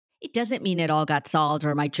It doesn't mean it all got solved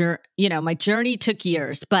or my journey took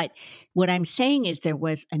years. But what I'm saying is there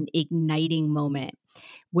was an igniting moment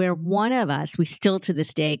where one of us, we still to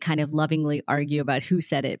this day kind of lovingly argue about who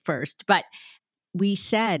said it first, but we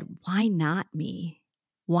said, why not me?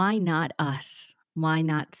 Why not us? Why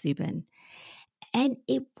not Subin? And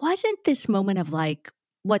it wasn't this moment of like,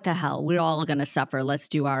 what the hell? We're all going to suffer. Let's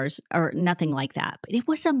do ours, or nothing like that. But it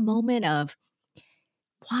was a moment of,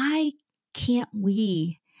 why can't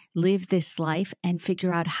we live this life and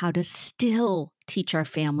figure out how to still teach our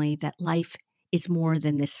family that life is more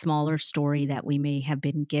than this smaller story that we may have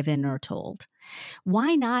been given or told?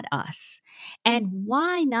 Why not us? And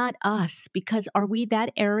why not us? Because are we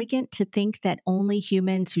that arrogant to think that only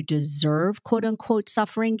humans who deserve quote unquote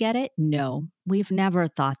suffering get it? No, we've never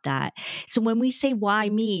thought that. So when we say why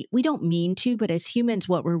me, we don't mean to, but as humans,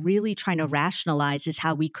 what we're really trying to rationalize is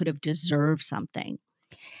how we could have deserved something.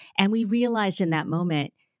 And we realized in that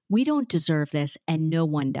moment, we don't deserve this and no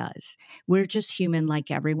one does. We're just human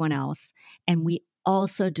like everyone else. And we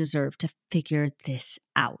also deserve to figure this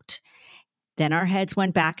out. Then our heads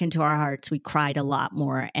went back into our hearts. We cried a lot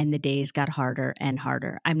more and the days got harder and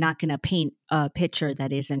harder. I'm not going to paint a picture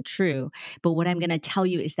that isn't true, but what I'm going to tell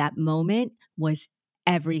you is that moment was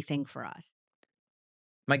everything for us.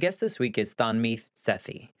 My guest this week is Tanmeet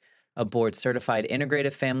Sethi, a board-certified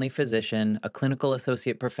integrative family physician, a clinical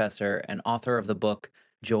associate professor, and author of the book,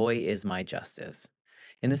 Joy is My Justice.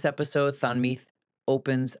 In this episode, Tanmeet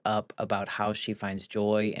opens up about how she finds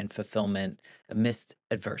joy and fulfillment amidst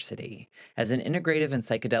adversity. As an integrative and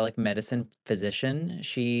psychedelic medicine physician,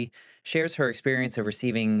 she shares her experience of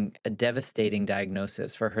receiving a devastating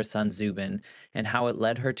diagnosis for her son Zubin and how it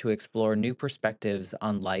led her to explore new perspectives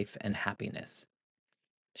on life and happiness.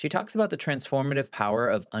 She talks about the transformative power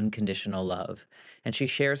of unconditional love, and she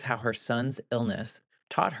shares how her son's illness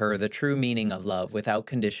taught her the true meaning of love without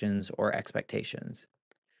conditions or expectations.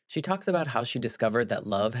 She talks about how she discovered that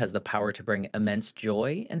love has the power to bring immense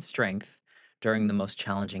joy and strength during the most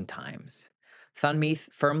challenging times. Tanmeet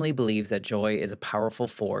firmly believes that joy is a powerful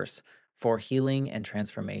force for healing and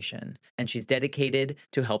transformation, and she's dedicated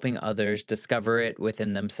to helping others discover it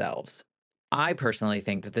within themselves. I personally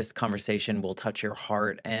think that this conversation will touch your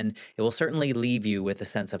heart and it will certainly leave you with a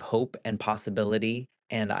sense of hope and possibility.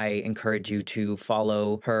 And I encourage you to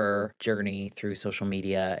follow her journey through social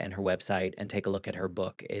media and her website and take a look at her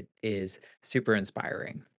book. It is super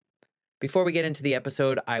inspiring. Before we get into the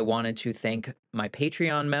episode, I wanted to thank my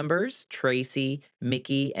Patreon members, Tracy,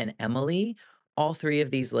 Mickey, and Emily. All three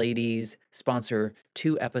of these ladies sponsor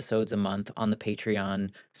 2 episodes a month on the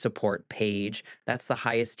Patreon support page. That's the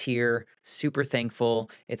highest tier. Super thankful.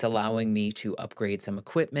 It's allowing me to upgrade some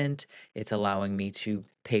equipment. It's allowing me to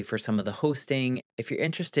pay for some of the hosting. If you're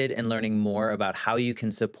interested in learning more about how you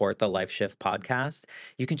can support the Life Shift podcast,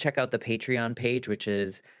 you can check out the Patreon page, which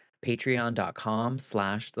is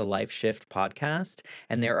patreon.com/the Life Shift podcast.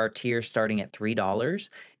 And there are tiers starting at $3.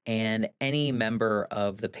 And any member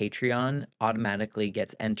of the Patreon automatically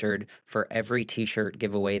gets entered for every t-shirt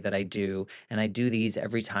giveaway that I do. And I do these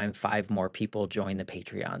every time 5 more people join the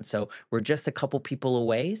Patreon. So we're just a couple people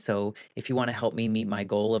away. So if you want to help me meet my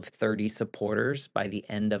goal of 30 supporters by the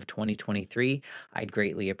end of 2023, I'd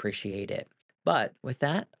greatly appreciate it. But with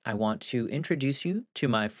that, I want to introduce you to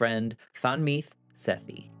my friend Tanmeet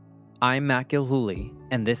Sethi. I'm Matt Gilhooly,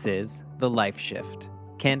 and this is The Life Shift.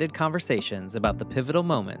 Candid conversations about the pivotal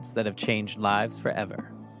moments that have changed lives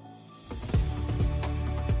forever.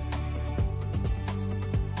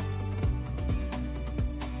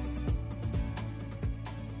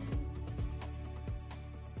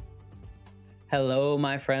 Hello,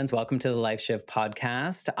 my friends. Welcome to the Life Shift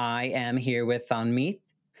podcast. I am here with Tanmeet.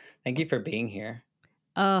 Thank you for being here.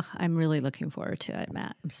 Oh, I'm really looking forward to it,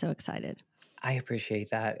 Matt. I'm so excited. I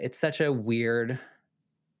appreciate that. It's such a weird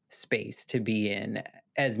space to be in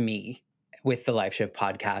as me with the Life Shift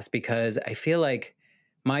podcast, because I feel like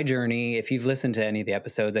my journey, if you've listened to any of the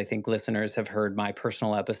episodes, I think listeners have heard my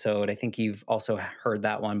personal episode. I think you've also heard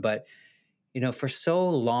that one. But, for so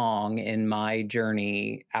long in my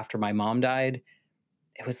journey after my mom died,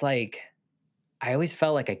 it was like, I always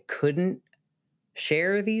felt like I couldn't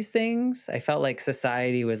share these things. I felt like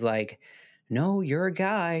society was like, no, you're a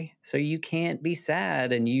guy, so you can't be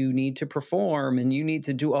sad and you need to perform and you need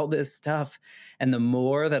to do all this stuff. And the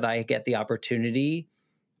more that I get the opportunity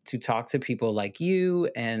to talk to people like you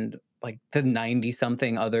and like the 90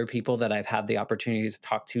 something other people that I've had the opportunity to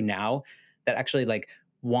talk to now that actually like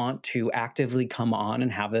want to actively come on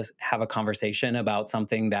and have a conversation about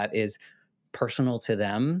something that is personal to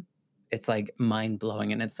them, it's like mind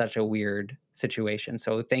blowing, and it's such a weird situation.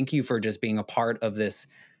 So thank you for just being a part of this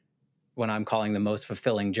what I'm calling the most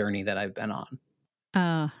fulfilling journey that I've been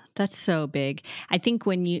on. That's so big. I think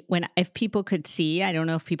if people could see, I don't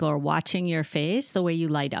know if people are watching your face, the way you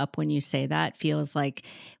light up when you say that feels like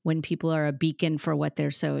when people are a beacon for what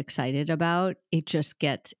they're so excited about, it's a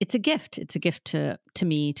gift. It's a gift to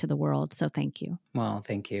me, to the world. So thank you. Well,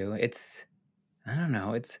 thank you. I don't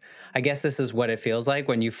know. I guess this is what it feels like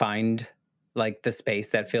when you find like the space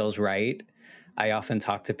that feels right. I often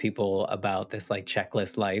talk to people about this like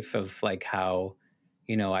checklist life of like how,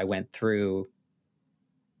 I went through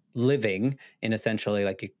living in essentially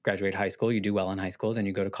like you graduate high school, you do well in high school, then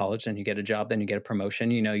you go to college, then you get a job, then you get a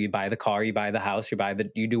promotion, you buy the car, you buy the house,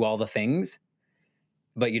 you do all the things,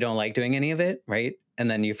 but you don't like doing any of it, right?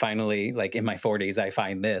 And then you finally, like in my 40s, I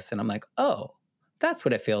find this and I'm like, oh, that's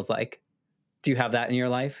what it feels like. Do you have that in your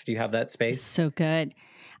life? Do you have that space? So good.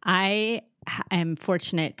 I am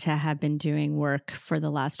fortunate to have been doing work for the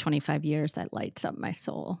last 25 years that lights up my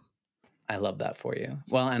soul. I love that for you.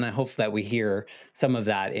 Well, and I hope that we hear some of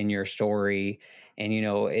that in your story. And,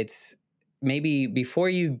 it's maybe before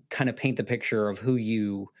you kind of paint the picture of who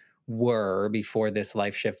you were before this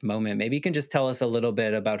life shift moment, maybe you can just tell us a little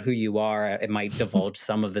bit about who you are. It might divulge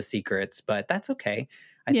some of the secrets, but that's okay.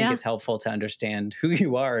 I think Yeah. it's helpful to understand who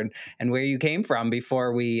you are and where you came from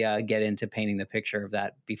before we get into painting the picture of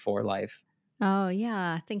that before life. Oh,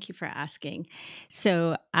 yeah. Thank you for asking.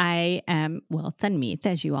 So I am, well, Tanmeet,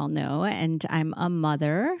 as you all know, and I'm a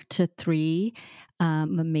mother to three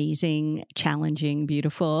amazing, challenging,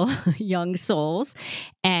 beautiful young souls.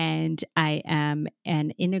 And I am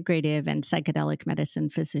an integrative and psychedelic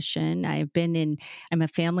medicine physician. I'm a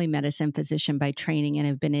family medicine physician by training, and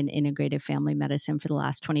I've been in integrative family medicine for the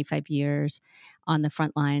last 25 years on the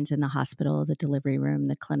front lines in the hospital, the delivery room,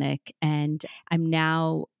 the clinic. And I'm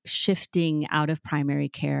now shifting out of primary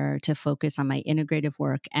care to focus on my integrative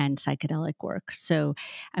work and psychedelic work. So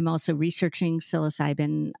I'm also researching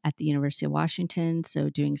psilocybin at the University of Washington, so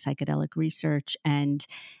doing psychedelic research. And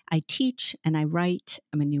I teach and I write.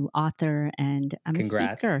 I'm a new author and I'm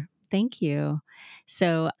Congrats. a speaker. Thank you.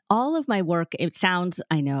 So, all of my work, it sounds,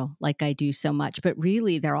 I know, like I do so much, but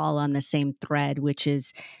really they're all on the same thread, which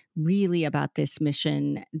is really about this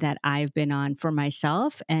mission that I've been on for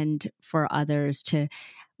myself and for others to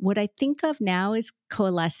what I think of now is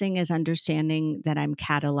coalescing as understanding that I'm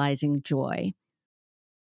catalyzing joy.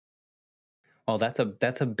 Well, that's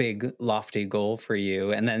a big lofty goal for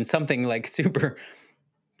you. And then something like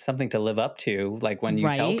something to live up to, like when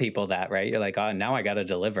you tell Right? people that, right? You're like, "Oh, now I got to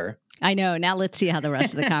deliver." I know. Now let's see how the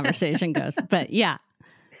rest of the conversation goes. But yeah.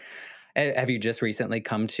 Have you just recently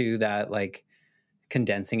come to that, like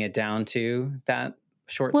condensing it down to that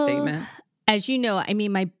short Well, statement? as you know, I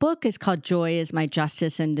mean, my book is called Joy is My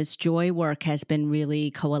Justice, and this joy work has been really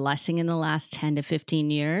coalescing in the last 10 to 15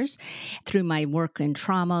 years through my work in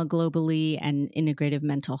trauma globally and integrative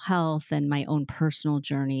mental health and my own personal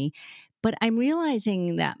journey. But I'm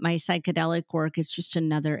realizing that my psychedelic work is just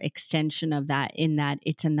another extension of that, in that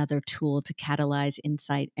it's another tool to catalyze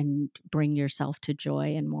insight and bring yourself to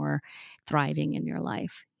joy and more thriving in your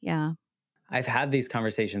life. Yeah. I've had these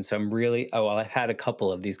conversations, so I've had a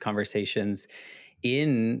couple of these conversations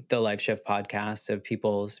in the Life Shift podcast of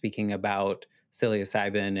people speaking about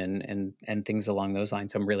psilocybin and things along those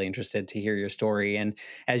lines. So I'm really interested to hear your story. And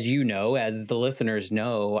as you know, as the listeners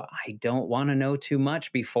know, I don't want to know too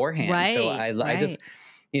much beforehand. So Right. I just,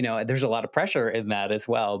 Right. there's a lot of pressure in that as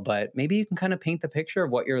well. But maybe you can kind of paint the picture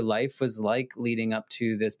of what your life was like leading up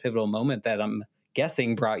to this pivotal moment that I'm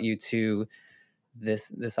guessing brought you to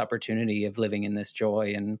this opportunity of living in this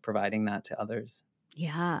joy and providing that to others.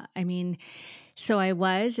 Yeah. I mean, so I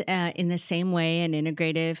was in the same way an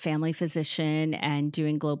integrative family physician and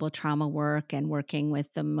doing global trauma work and working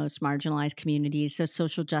with the most marginalized communities. So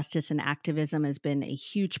social justice and activism has been a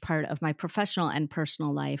huge part of my professional and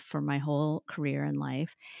personal life for my whole career and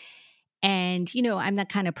life. And, I'm that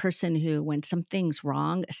kind of person who, when something's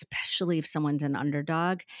wrong, especially if someone's an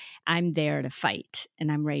underdog, I'm there to fight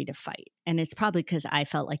and I'm ready to fight. And it's probably because I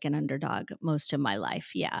felt like an underdog most of my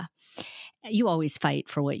life. Yeah. You always fight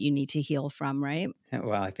for what you need to heal from, right?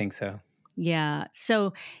 Well, I think so. Yeah.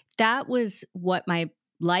 So that was what my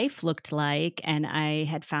life looked like. And I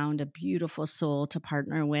had found a beautiful soul to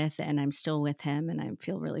partner with, and I'm still with him. And I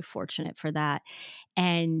feel really fortunate for that.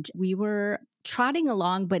 And we were trotting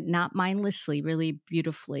along, but not mindlessly, really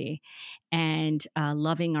beautifully, and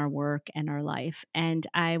loving our work and our life. And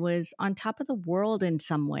I was on top of the world in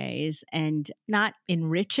some ways, and not in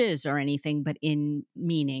riches or anything, but in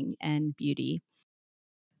meaning and beauty.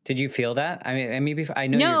 Did you feel that? I know you're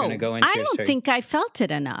going to No, go into I your don't story. think I felt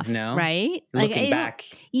it enough, No? right? Like Looking back,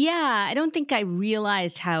 I don't think I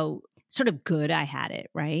realized how sort of good I had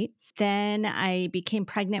it, right? Then I became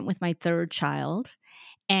pregnant with my third child.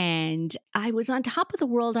 And I was on top of the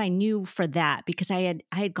world, I knew, for that, because I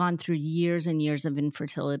had gone through years and years of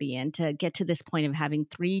infertility. And to get to this point of having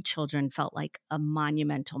 3 children felt like a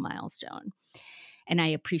monumental milestone. And I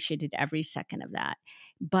appreciated every second of that.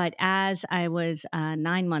 But as I was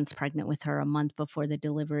 9 months pregnant with her, a month before the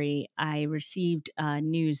delivery, I received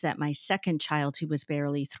news that my second child, who was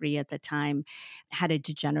barely 3 at the time, had a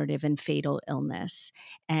degenerative and fatal illness.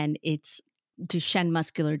 And it's Duchenne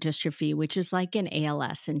muscular dystrophy, which is like an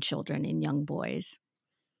ALS in children, in young boys.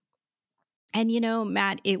 And,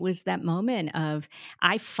 Matt, it was that moment of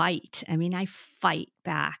I fight. I mean, I fight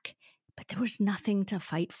back, but there was nothing to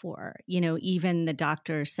fight for. Even the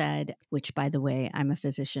doctor said, which, by the way, I'm a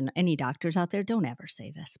physician. Any doctors out there, don't ever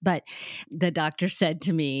say this. But the doctor said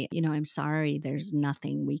to me, I'm sorry, there's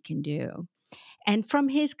nothing we can do. And from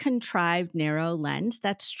his contrived narrow lens,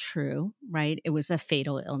 that's true, right? It was a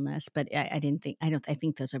fatal illness, but I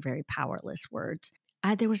think those are very powerless words.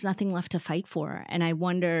 There was nothing left to fight for. And I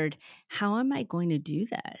wondered, how am I going to do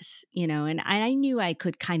this? And I knew I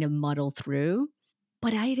could kind of muddle through,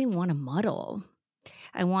 but I didn't want to muddle.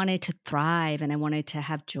 I wanted to thrive and I wanted to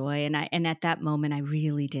have joy. And at that moment, I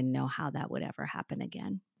really didn't know how that would ever happen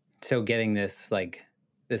again. So getting this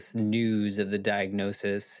news of the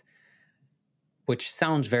diagnosis, which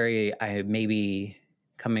sounds very maybe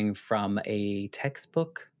coming from a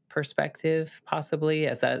textbook perspective, possibly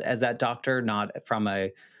as that doctor, not from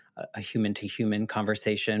a human to human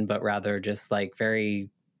conversation, but rather just like very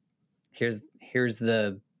here's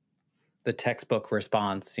the textbook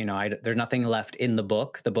response. There's nothing left in the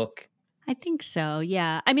book. The book. I think so,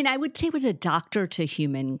 yeah. I mean, I would say it was a doctor to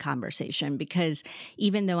human conversation, because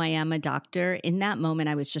even though I am a doctor, in that moment,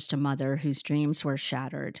 I was just a mother whose dreams were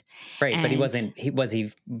shattered. Right, but And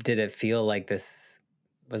did it feel like this?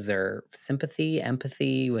 Was there sympathy,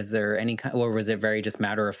 empathy? Was there any kind, or was it very just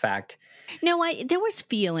matter of fact? No, there was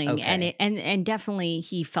feeling, and Okay. and definitely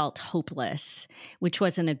he felt hopeless, which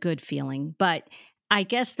wasn't a good feeling. But I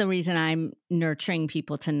guess the reason I'm nurturing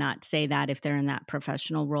people to not say that if they're in that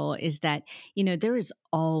professional role is that, there is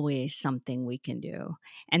always something we can do.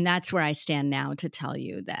 And that's where I stand now to tell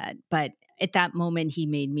you that. But at that moment, he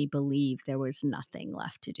made me believe there was nothing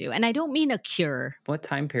left to do. And I don't mean a cure. What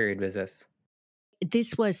time period was this?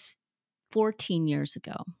 This was 14 years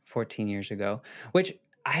ago. 14 years ago, which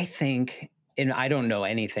I think, and I don't know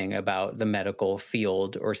anything about the medical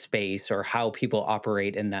field or space or how people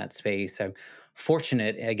operate in that space. I'm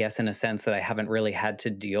fortunate, I guess, in a sense that I haven't really had to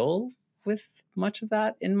deal with much of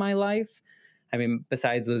that in my life. I mean,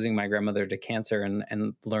 besides losing my grandmother to cancer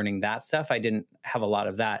and learning that stuff, I didn't have a lot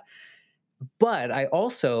of that. But I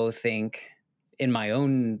also think in my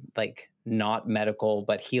own, not medical,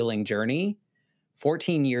 but healing journey,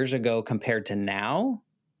 14 years ago compared to now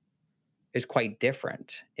is quite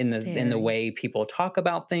different in the Very. way people talk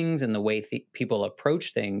about things and the way people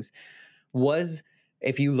approach things.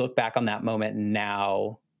 If you look back on that moment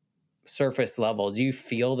now, surface level, do you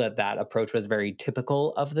feel that approach was very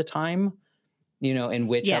typical of the time, in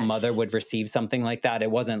which a mother Yes. would receive something like that? It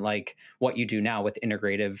wasn't like what you do now with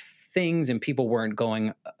integrative things, and people weren't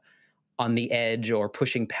going on the edge or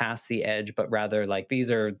pushing past the edge, but rather like these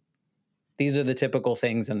are the typical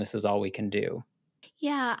things and this is all we can do.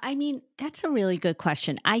 Yeah, I mean, that's a really good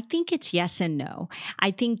question. I think it's yes and no. I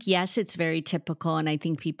think, yes, it's very typical. And I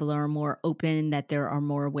think people are more open that there are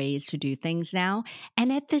more ways to do things now.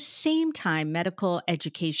 And at the same time, medical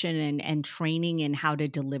education and training in how to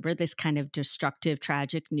deliver this kind of destructive,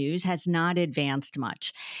 tragic news has not advanced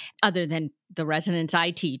much, other than the residents I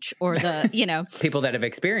teach or People that have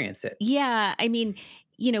experienced it. Yeah, I mean,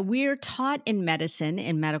 we're taught in medicine,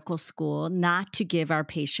 in medical school, not to give our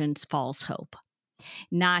patients false hope,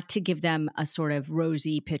 not to give them a sort of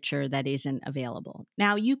rosy picture that isn't available.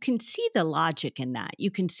 Now, you can see the logic in that.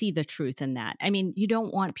 You can see the truth in that. I mean, you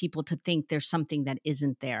don't want people to think there's something that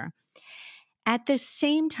isn't there. At the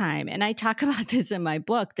same time, and I talk about this in my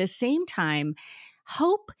book, the same time,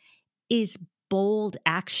 hope is bold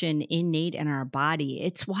action innate in our body.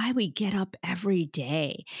 It's why we get up every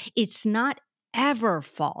day. It's not ever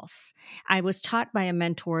false. I was taught by a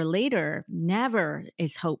mentor later, never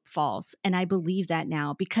is hope false. And I believe that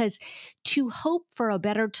now, because to hope for a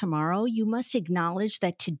better tomorrow, you must acknowledge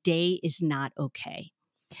that today is not okay,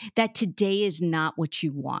 that today is not what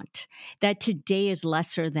you want, that today is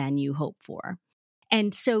lesser than you hope for.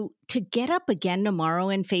 And so to get up again tomorrow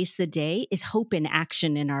and face the day is hope in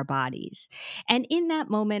action in our bodies. And in that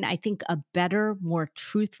moment, I think a better, more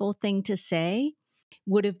truthful thing to say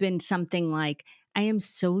would have been something like, I am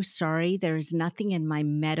so sorry. There is nothing in my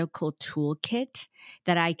medical toolkit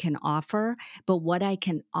that I can offer. But what I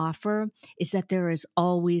can offer is that there is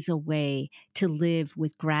always a way to live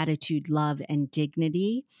with gratitude, love, and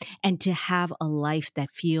dignity, and to have a life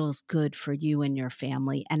that feels good for you and your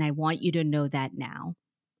family. And I want you to know that now.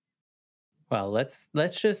 Well, let's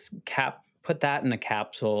just put that in a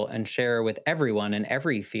capsule and share with everyone in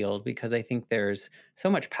every field, because I think there's so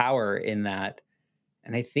much power in that.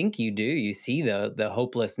 And I think you see the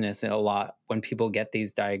hopelessness a lot when people get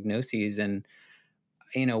these diagnoses. And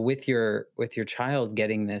with your child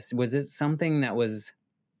getting this, was it something that was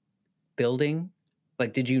building?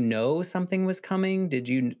 Like, did you know something was coming?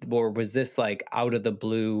 Or was this like out of the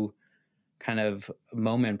blue kind of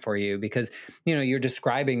moment for you? Because you're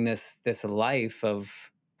describing this life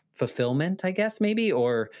of fulfillment, I guess, maybe.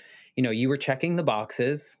 Or you were checking the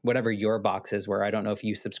boxes, whatever your boxes were. I don't know if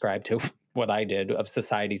you subscribe to what I did, of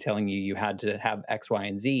society telling you had to have X, Y,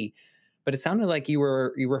 and Z, but it sounded like you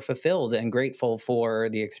were fulfilled and grateful for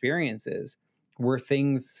the experiences. Were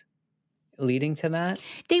things leading to that?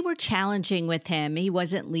 They were challenging with him. He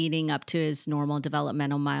wasn't leading up to his normal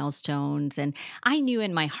developmental milestones. And I knew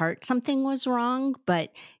in my heart something was wrong,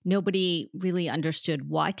 but nobody really understood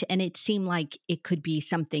what. And it seemed like it could be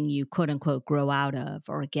something you quote unquote grow out of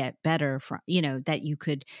or get better from, that you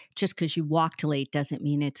could, just because you walked late doesn't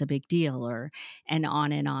mean it's a big deal, or, and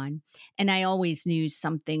on and on. And I always knew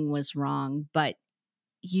something was wrong, but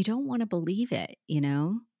you don't want to believe it.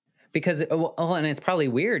 Because and it's probably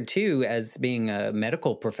weird too, as being a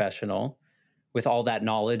medical professional with all that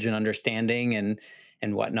knowledge and understanding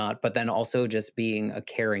and whatnot, but then also just being a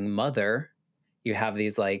caring mother. You have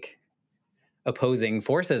these like opposing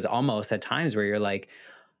forces almost at times, where you're like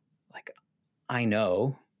I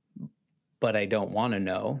know, but I don't want to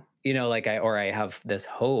know. Like I have this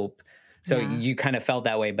hope. So Yeah. you kind of felt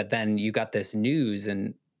that way, but then you got this news.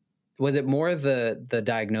 And was it more the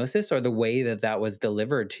diagnosis, or the way that was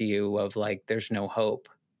delivered to you, of like there's no hope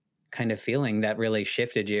kind of feeling, that really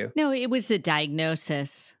shifted you? No, it was the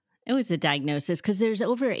diagnosis. It was the diagnosis because there's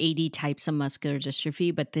over 80 types of muscular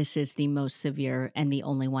dystrophy, but this is the most severe and the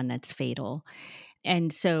only one that's fatal.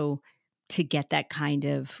 And so to get that kind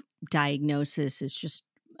of diagnosis is just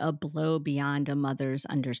a blow beyond a mother's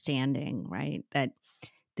understanding, right? That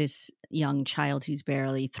this young child who's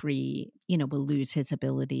barely 3, will lose his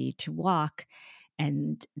ability to walk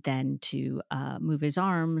and then to move his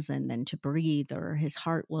arms and then to breathe, or his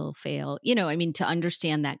heart will fail. I mean, to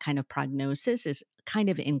understand that kind of prognosis is kind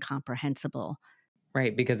of incomprehensible.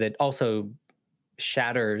 Right, because it also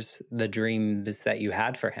shatters the dreams that you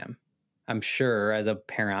had for him. I'm sure, as a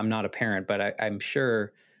parent, I'm not a parent, but I'm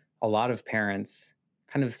sure a lot of parents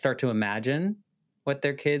kind of start to imagine what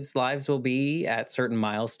their kids' lives will be at certain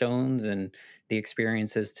milestones and the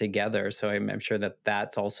experiences together. So I'm sure that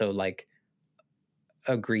that's also like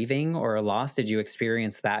a grieving or a loss. Did you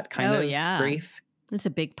experience that kind Oh, of yeah. grief? It's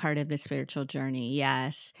a big part of the spiritual journey.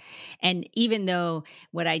 Yes. And even though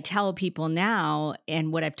what I tell people now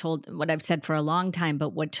and what I've said for a long time,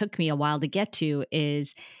 but what took me a while to get to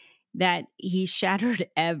is that he shattered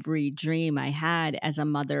every dream I had as a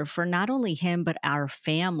mother for not only him, but our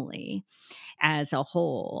family as a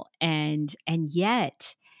whole. And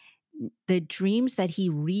yet the dreams that he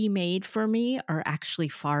remade for me are actually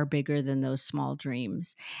far bigger than those small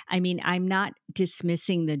dreams. I mean, I'm not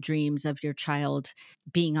dismissing the dreams of your child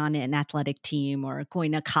being on an athletic team or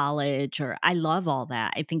going to college, or I love all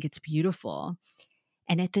that. I think it's beautiful.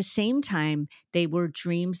 And at the same time, they were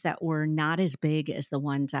dreams that were not as big as the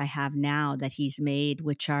ones I have now that he's made,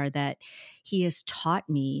 which are that he has taught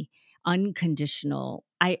me unconditional.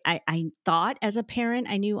 I thought as a parent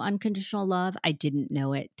I knew unconditional love. I didn't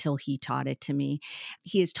know it till he taught it to me.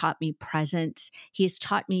 He has taught me presence. He has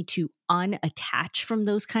taught me to unattach from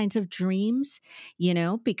those kinds of dreams,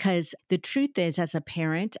 because the truth is, as a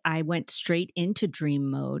parent, I went straight into dream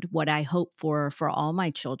mode, what I hope for all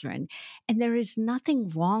my children. And there is nothing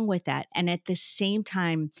wrong with that. And at the same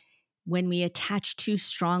time, when we attach too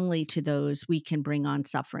strongly to those, we can bring on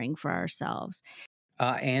suffering for ourselves.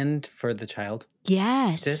 And for the child.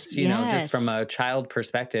 Yes, Just from yes, a child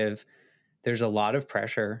perspective, there's a lot of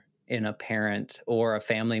pressure in a parent or a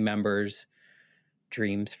family member's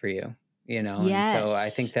dreams for you, and so I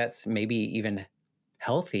think yes. that's maybe even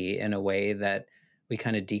healthy in a way, that we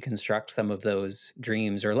kind of deconstruct some of those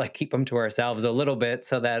dreams, or like keep them to ourselves a little bit,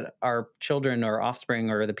 so that our children or offspring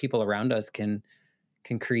or the people around us can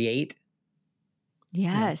create,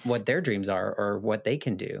 Yes. what their dreams are or what they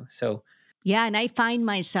can do. So Yeah, and I find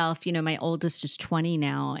myself, my oldest is 20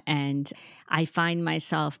 now, and I find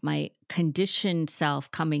myself, my conditioned self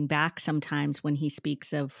coming back sometimes when he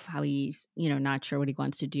speaks of how he's, not sure what he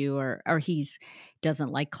wants to do or he's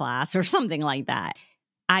doesn't like class or something like that.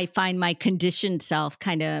 I find my conditioned self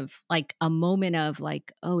kind of like a moment of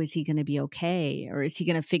like, oh, is he going to be okay? Or is he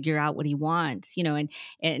going to figure out what he wants? And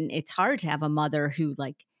it's hard to have a mother who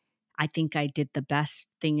like, I think I did the best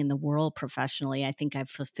thing in the world professionally. I think I've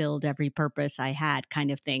fulfilled every purpose I had kind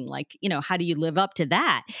of thing. Like, how do you live up to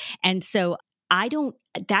that? And so I don't,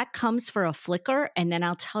 that comes for a flicker. And then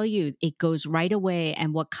I'll tell you, it goes right away.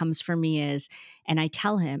 And what comes for me is, and I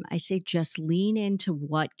tell him, I say, just lean into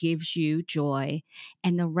what gives you joy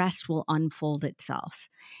and the rest will unfold itself.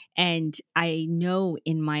 And I know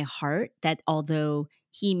in my heart that although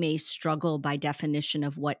he may struggle by definition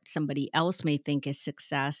of what somebody else may think is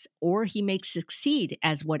success, or he may succeed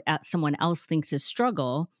as what someone else thinks is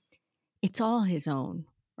struggle, it's all his own,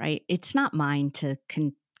 right? It's not mine to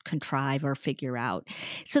contrive or figure out.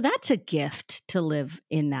 So that's a gift to live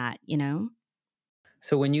in that.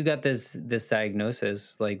 So when you got this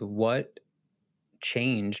diagnosis, like what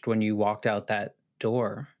changed when you walked out that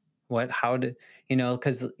door? How did,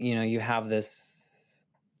 because, you have this,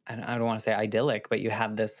 I don't want to say idyllic, but you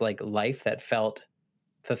have this like life that felt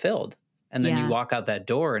fulfilled. And then you Yeah, walk out that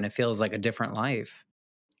door and it feels like a different life.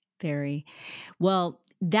 very. Well,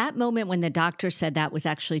 that moment when the doctor said that was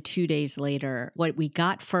actually 2 days later. What we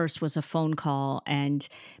got first was a phone call, and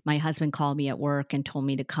my husband called me at work and told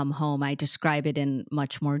me to come home. I describe it in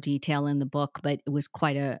much more detail in the book, but it was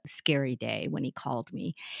quite a scary day when he called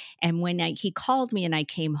me. And when he called me and I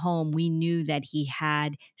came home, we knew that he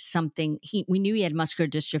had something. We knew he had muscular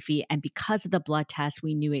dystrophy, and because of the blood test,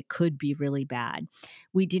 we knew it could be really bad.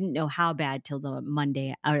 We didn't know how bad till the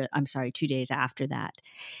Monday, or I'm sorry, 2 days after that.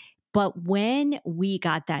 But when we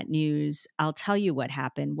got that news, I'll tell you what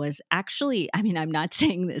happened was actually, I mean, I'm not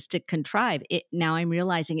saying this to contrive it. Now I'm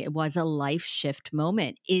realizing it was a life shift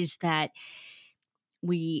moment, is that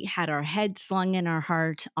we had our head slung in our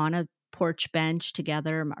heart on a porch bench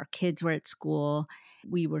together. Our kids were at school.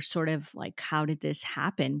 We were sort of like, how did this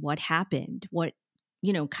happen? What happened? What,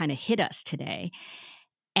 kind of hit us today?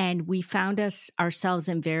 And we found ourselves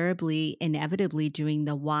invariably, inevitably doing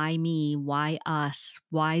the why me, why us,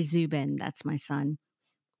 why Zubin, that's my son,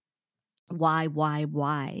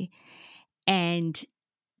 why. And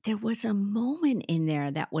there was a moment in there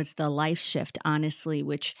that was the life shift, honestly,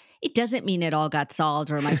 which it doesn't mean it all got solved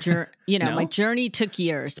or my journey, my No? journey took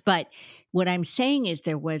years. But what I'm saying is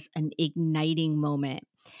there was an igniting moment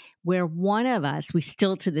where one of us, we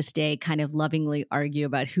still to this day kind of lovingly argue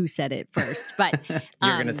about who said it first. But You're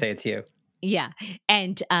going to um, say it's you. yeah.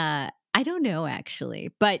 And I don't know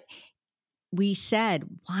actually, but we said,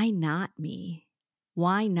 why not me?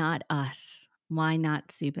 Why not us? Why not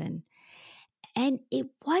Subin? And it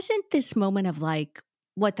wasn't this moment of like,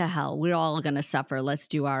 what the hell? We're all going to suffer. Let's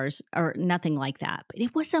do ours, or nothing like that. But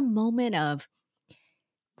it was a moment of,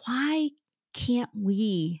 why can't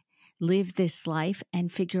we live this life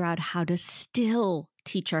and figure out how to still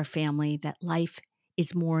teach our family that life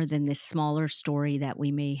is more than this smaller story that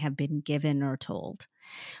we may have been given or told?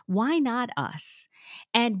 Why not us?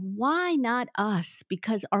 And why not us?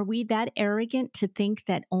 Because are we that arrogant to think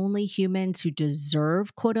that only humans who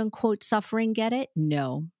deserve quote unquote suffering get it?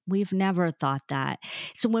 No, we've never thought that.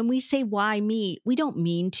 So when we say why me, we don't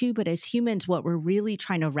mean to, but as humans, what we're really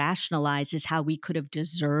trying to rationalize is how we could have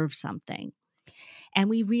deserved something. And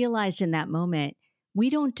we realized in that moment, we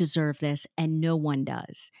don't deserve this and no one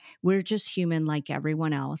does. We're just human like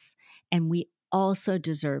everyone else. And we also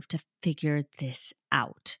deserve to figure this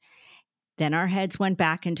out. Then our heads went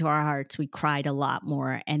back into our hearts. We cried a lot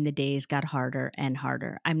more, and the days got harder and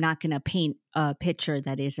harder. I'm not going to paint a picture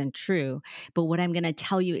that isn't true, but what I'm going to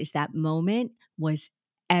tell you is that moment was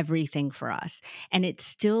everything for us. And it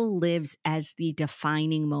still lives as the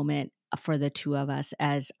defining moment for the two of us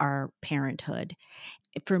as our parenthood.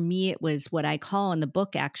 For me, it was what I call in the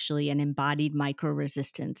book actually an embodied micro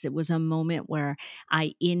resistance. It was a moment where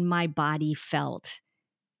I, in my body, felt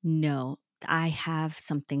no, I have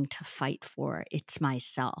something to fight for. It's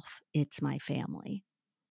myself, it's my family.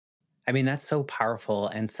 I mean, that's so powerful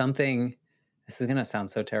and something, this is going to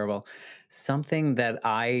sound so terrible, something that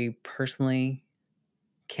I personally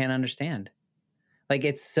can't understand. Like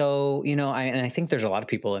it's so, and I think there's a lot of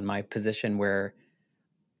people in my position where,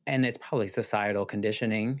 and it's probably societal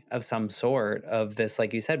conditioning of some sort of this,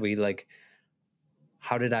 like you said, we like,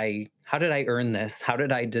 how did I earn this? How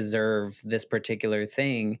did I deserve this particular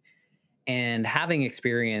thing? And having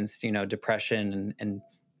experienced, depression and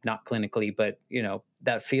not clinically, but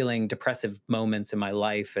that feeling, depressive moments in my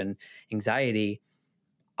life and anxiety,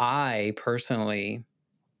 I personally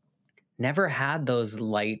never had those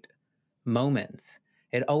light moments.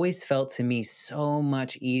 It always felt to me so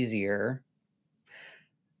much easier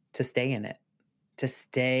to stay in it, to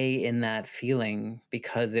stay in that feeling,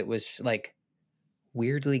 because it was like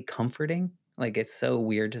weirdly comforting. Like, it's so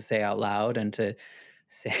weird to say out loud and to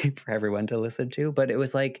say for everyone to listen to, but it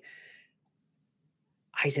was like,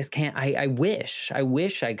 I just can't. I wish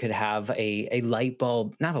I could have a light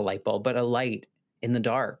bulb, not a light bulb, but a light in the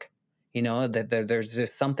dark. That there's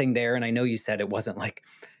just something there. And I know you said it wasn't like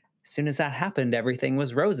as soon as that happened, everything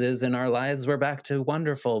was roses and our lives were back to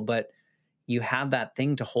wonderful. But you have that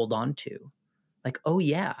thing to hold on to. Like, oh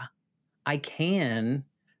yeah, I can.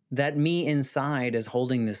 That me inside is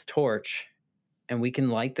holding this torch, and we can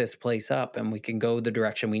light this place up and we can go the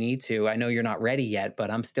direction we need to. I know you're not ready yet,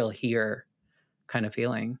 but I'm still here, kind of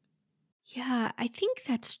feeling. Yeah, I think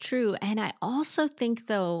that's true. And I also think,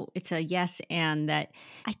 though, it's a yes, and that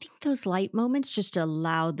I think those light moments just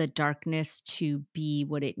allow the darkness to be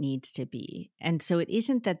what it needs to be. And so it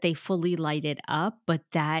isn't that they fully light it up, but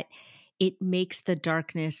that it makes the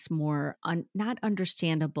darkness more not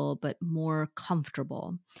understandable, but more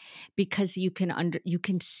comfortable, because you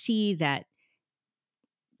can see that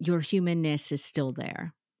your humanness is still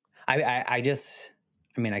there. I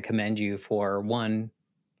mean, I commend you for one,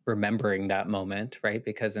 remembering that moment, right?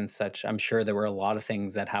 Because I'm sure there were a lot of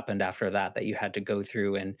things that happened after that that you had to go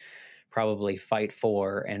through and probably fight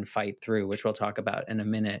for and fight through, which we'll talk about in a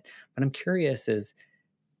minute. But I'm curious, is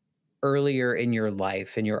earlier in your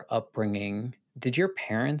life, in your upbringing, did your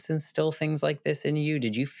parents instill things like this in you?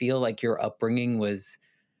 Did you feel like your upbringing was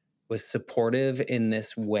supportive in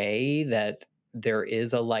this way, that there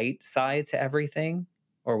is a light side to everything?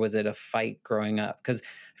 Or was it a fight growing up? Because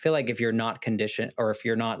I feel like if you're not conditioned, or if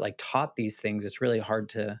you're not like taught these things, it's really hard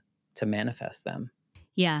to manifest them.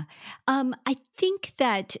 Yeah. I think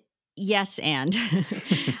that yes, and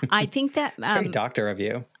I think that It's very doctor of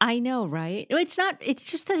you. I know, right? No, it's not, it's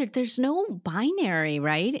just that there's no binary,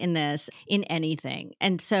 right, in this, in anything.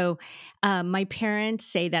 And so my parents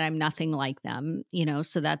say that I'm nothing like them,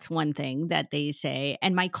 so that's one thing that they say.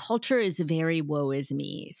 And my culture is very woe is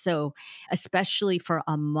me. So, especially for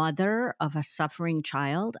a mother of a suffering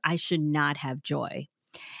child, I should not have joy.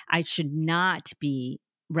 I should not be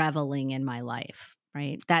reveling in my life,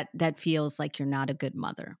 right? That feels like you're not a good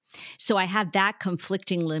mother. So I have that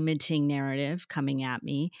conflicting limiting narrative coming at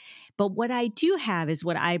me. But what I do have is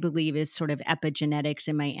what I believe is sort of epigenetics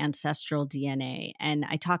in my ancestral DNA. And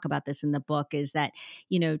I talk about this in the book, is that,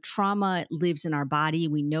 trauma lives in our body.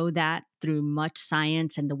 We know that through much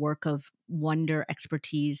science and the work of wonder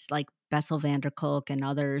expertise like Bessel van der Kolk and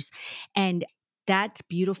others. And that's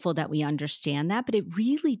beautiful that we understand that, but it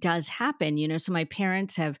really does happen. So my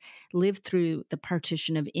parents have lived through the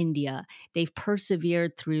partition of India. They've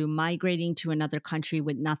persevered through migrating to another country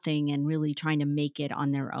with nothing and really trying to make it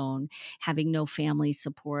on their own, having no family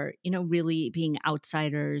support, really being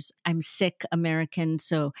outsiders. I'm Sikh American,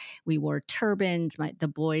 so we wore turbans. The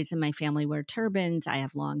boys in my family wear turbans. I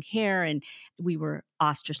have long hair, and we were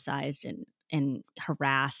ostracized and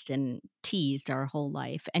harassed and teased our whole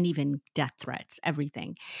life, and even death threats,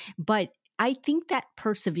 everything. But I think that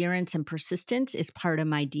perseverance and persistence is part of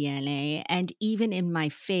my DNA. And even in my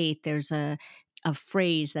faith, there's a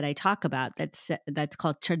phrase that I talk about that's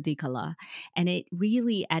called Chardi Kala. And it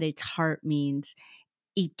really at its heart means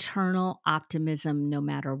eternal optimism no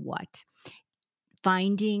matter what.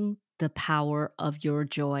 Finding the power of your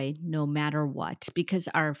joy no matter what, because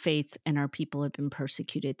our faith and our people have been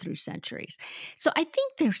persecuted through centuries. So I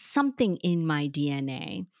think there's something in my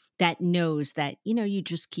DNA that knows that, you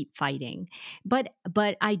just keep fighting. But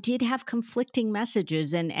I did have conflicting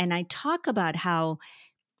messages, and I talk about how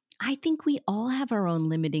I think we all have our own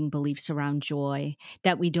limiting beliefs around joy,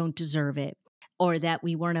 that we don't deserve it, or that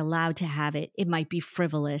we weren't allowed to have it. It might be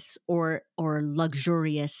frivolous or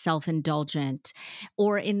luxurious, self-indulgent,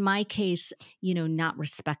 or in my case, not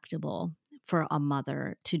respectable for a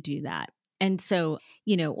mother to do that. And so,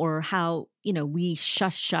 or how, we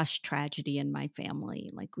shush tragedy in my family.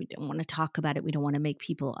 Like, we don't want to talk about it. We don't want to make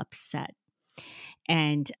people upset.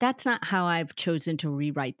 And that's not how I've chosen to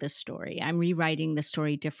rewrite the story. I'm rewriting the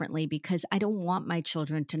story differently because I don't want my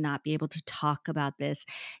children to not be able to talk about this.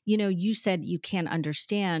 You said you can't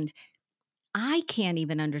understand. I can't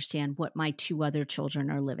even understand what my two other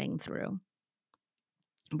children are living through.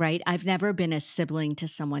 Right. I've never been a sibling to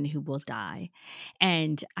someone who will die.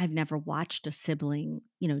 And I've never watched a sibling,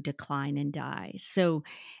 decline and die. So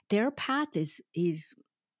their path is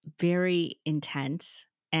very intense.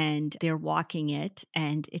 and they're walking it,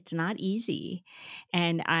 and it's not easy.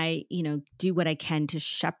 And I, do what I can to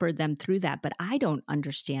shepherd them through that, but I don't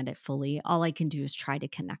understand it fully. All I can do is try to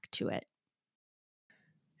connect to it.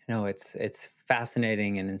 No, it's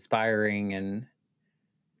fascinating and inspiring and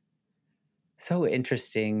so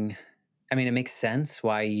interesting. I mean, it makes sense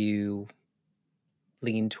why you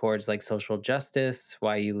lean towards like social justice,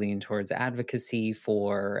 why you lean towards advocacy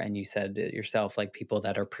for, and you said it yourself, like people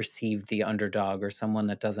that are perceived the underdog or someone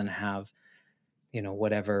that doesn't have,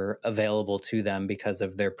 whatever available to them because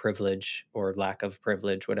of their privilege or lack of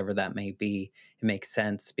privilege, whatever that may be. It makes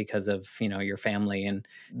sense because of, your family and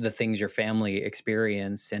the things your family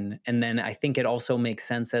experience. And then I think it also makes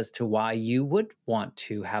sense as to why you would want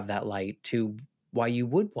to have that light, to why you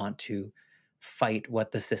would want to fight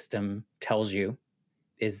what the system tells you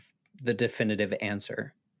is the definitive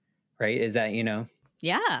answer, right? Is that,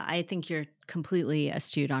 Yeah, I think you're completely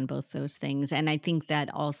astute on both those things. And I think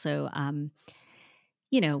that also,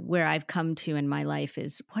 where I've come to in my life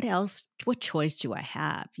is what choice do I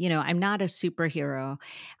have? I'm not a superhero.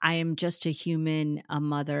 I am just a human, a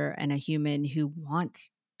mother, and a human who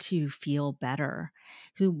wants to feel better,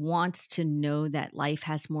 who wants to know that life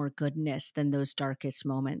has more goodness than those darkest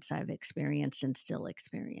moments I've experienced and still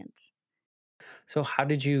experience. so how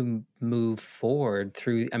did you move forward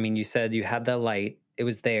through? I mean, you said you had the light, it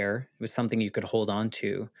was there, it was something you could hold on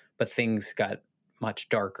to, but things got much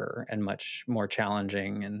darker and much more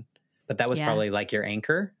challenging. And, but that was Yeah. probably like your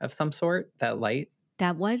anchor of some sort, that light.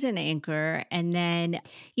 That was an anchor. And then,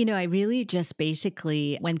 I really just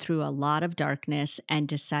basically went through a lot of darkness and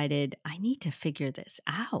decided I need to figure this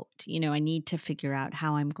out. I need to figure out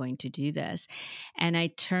how I'm going to do this. And I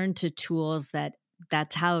turned to tools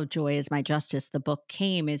that's how Joy is My Justice, the book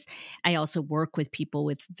came, is I also work with people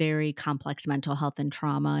with very complex mental health and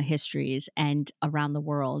trauma histories and around the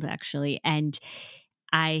world, actually. And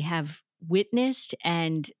I have witnessed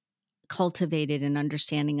and cultivated an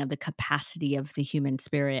understanding of the capacity of the human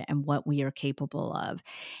spirit and what we are capable of.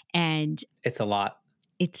 And It's a lot.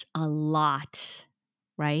 it's a lot,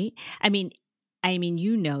 right?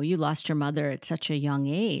 You lost your mother at such a young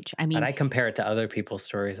age. But I compare it to other people's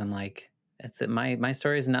stories. I'm like, my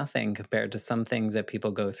story is nothing compared to some things that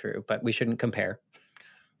people go through, but we shouldn't compare.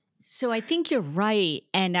 So I think you're right.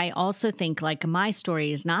 And I also think like my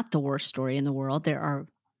story is not the worst story in the world. There are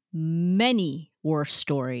many worse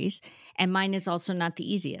stories. And mine is also not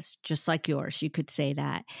the easiest, just like yours. You could say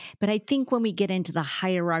that. But I think when we get into the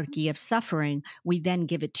hierarchy of suffering, we then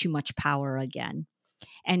give it too much power again.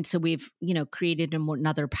 And so we've, created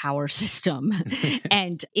another power system.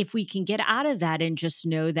 And if we can get out of that and just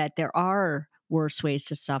know that there are worse ways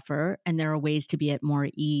to suffer and there are ways to be at more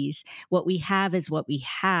ease, what we have is what we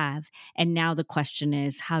have. And now the question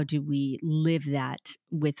is, how do we live that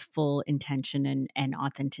with full intention and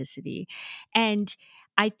authenticity? And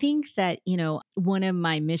I think that, one of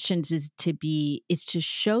my missions is to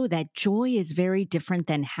show that joy is very different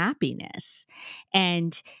than happiness.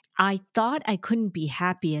 And I thought I couldn't be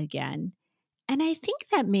happy again. And I think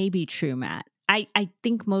that may be true, Matt. I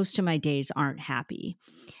think most of my days aren't happy.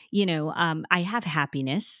 I have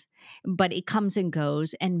happiness, but it comes and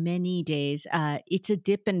goes. And many days, it's a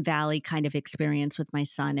dip and valley kind of experience with my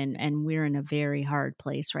son. And we're in a very hard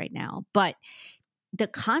place right now. But the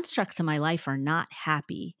constructs of my life are not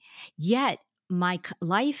happy, yet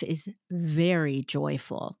life is very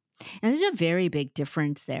joyful. And there's a very big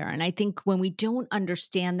difference there. And I think when we don't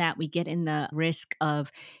understand that, we get in the risk of,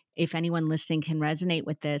 if anyone listening can resonate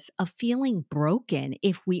with this, of feeling broken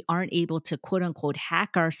if we aren't able to quote unquote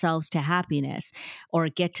hack ourselves to happiness or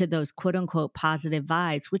get to those quote unquote positive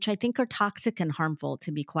vibes, which I think are toxic and harmful,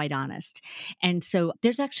 to be quite honest. And so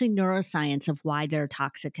there's actually neuroscience of why they're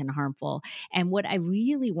toxic and harmful. And what I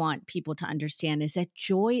really want people to understand is that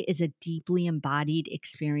joy is a deeply embodied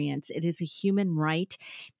experience. It is a human right.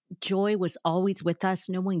 Joy was always with us.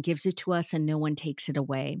 No one gives it to us and no one takes it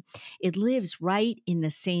away. It lives right in the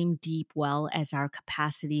same deep well as our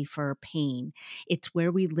capacity for pain. It's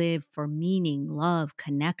where we live for meaning, love,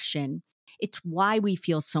 connection. It's why we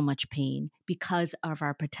feel so much pain, because of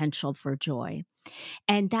our potential for joy.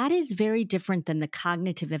 And that is very different than the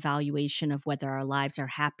cognitive evaluation of whether our lives are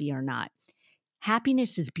happy or not.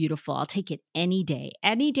 Happiness is beautiful. I'll take it any day.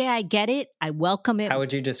 Any day I get it, I welcome it. How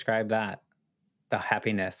would you describe that? The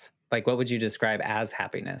happiness. Like, what would you describe as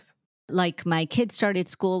happiness? Like my kid started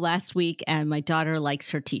school last week and my daughter likes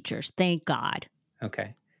her teachers. Thank God.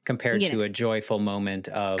 Okay. Compared You know, to a joyful moment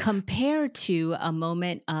of, compared to a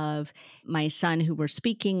moment of my son who we're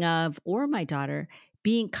speaking of, or my daughter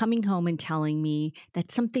coming home and telling me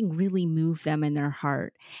that something really moved them in their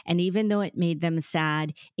heart. And even though it made them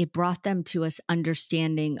sad, it brought them to us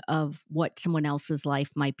understanding of what someone else's life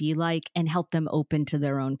might be like and helped them open to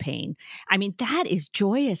their own pain. I mean, that is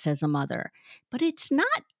joyous as a mother, but it's not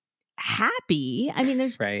happy. I mean,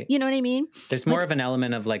 Right. you know what I mean? There's more Like, of an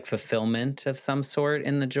element of like fulfillment of some sort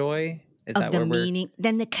in the joy. Is of that the where meaning,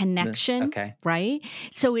 then the connection, okay. right?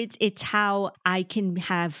 So it's how I can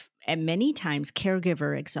have many times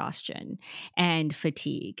caregiver exhaustion and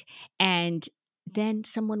fatigue, and then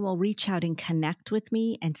someone will reach out and connect with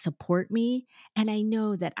me and support me, and I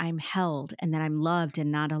know that I'm held and that I'm loved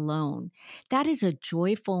and not alone. That is a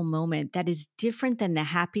joyful moment that is different than the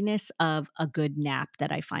happiness of a good nap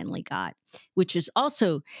that I finally got, which is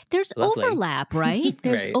also, there's Lovely. overlap, right?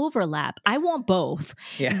 There's Right. overlap. I want both.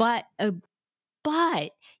 Yeah.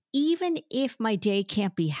 But even if my day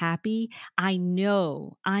can't be happy, I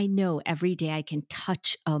know every day I can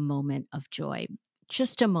touch a moment of joy.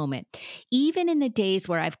 Just a moment. Even in the days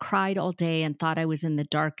where I've cried all day and thought I was in the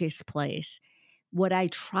darkest place, what I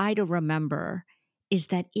try to remember is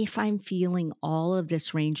that if I'm feeling all of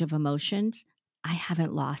this range of emotions, I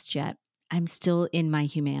haven't lost yet. I'm still in my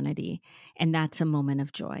humanity. And that's a moment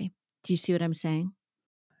of joy. Do you see what I'm saying?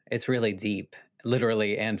 It's really deep,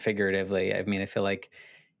 literally and figuratively. I mean, I feel like,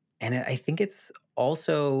 and I think it's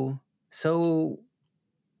also so,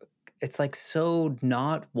 it's like so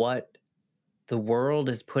not what the world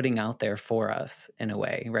is putting out there for us in a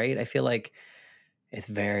way, right? I feel like it's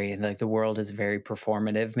very, like the world is very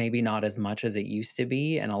performative, maybe not as much as it used to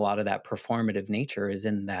be. And a lot of that performative nature is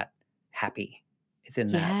in that happy, it's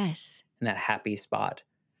Yes. in that happy spot.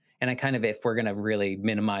 And I kind of, if we're going to really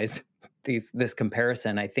minimize this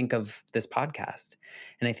comparison, I think of this podcast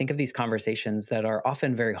and I think of these conversations that are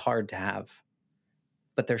often very hard to have,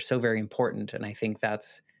 but they're so very important. And I think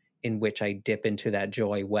that's in which I dip into that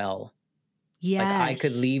joy well. Like I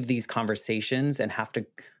could Yes. leave these conversations and have to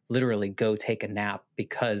literally go take a nap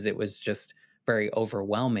because it was just very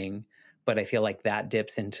overwhelming. But I feel like that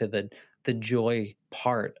dips into the joy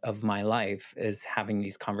part of my life is having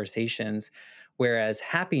these conversations. Whereas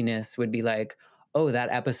happiness would be like, oh,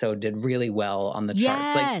 that episode did really well on the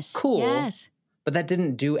charts. Like, Yes. cool, Yes. but that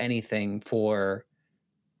didn't do anything for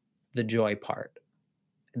the joy part.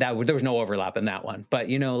 There was no overlap in that one. But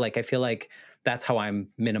like I feel like that's how I'm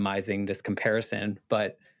minimizing this comparison.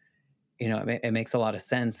 But it makes a lot of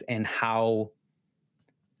sense in how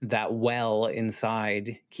that well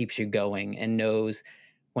inside keeps you going and knows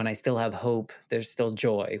when I still have hope, there's still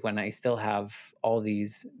joy. When I still have all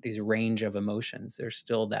these range of emotions, there's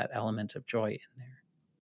still that element of joy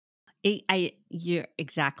in there. You're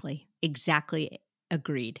exactly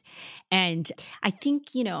agreed. And I think,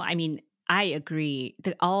 I mean, I agree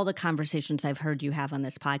that all the conversations I've heard you have on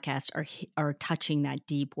this podcast are touching that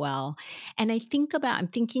deep well. And I'm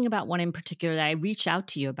thinking about one in particular that I reached out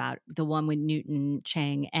to you about, the one with Newton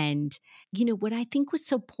Chang. And, what I think was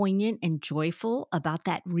so poignant and joyful about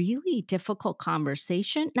that really difficult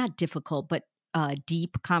conversation, not difficult, but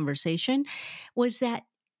deep conversation, was that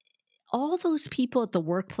all those people at the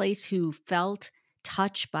workplace who felt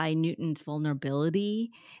touched by Newton's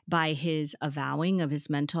vulnerability, by his avowing of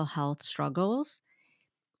his mental health struggles,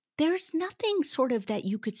 there's nothing sort of that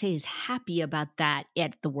you could say is happy about that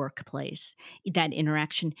at the workplace, that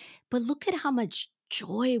interaction. But look at how much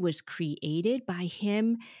joy was created by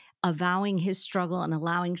him avowing his struggle and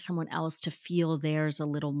allowing someone else to feel theirs a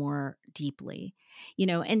little more deeply.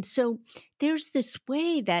 And so there's this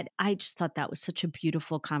way that I just thought that was such a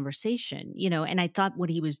beautiful conversation, and I thought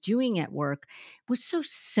what he was doing at work was so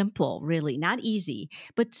simple, really, not easy,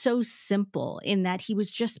 but so simple in that he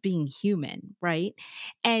was just being human, right?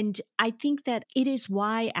 And I think that it is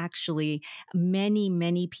why actually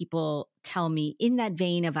many people tell me in that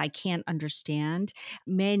vein of I can't understand.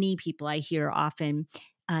 Many people I hear often,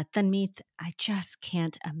 Tanmeet, I just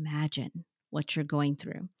can't imagine what you're going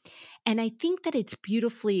through. And I think that it's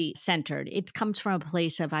beautifully centered. It comes from a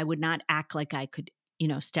place of I would not act like I could,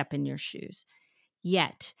 step in your shoes.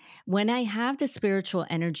 Yet, when I have the spiritual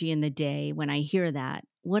energy in the day, when I hear that,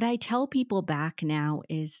 what I tell people back now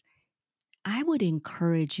is I would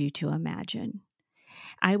encourage you to imagine.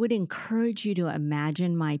 I would encourage you to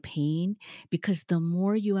imagine my pain because the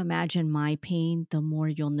more you imagine my pain, the more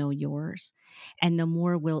you'll know yours and the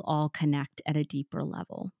more we'll all connect at a deeper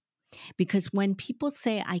level. Because when people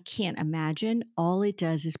say I can't imagine, all it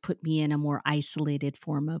does is put me in a more isolated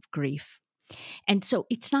form of grief. And so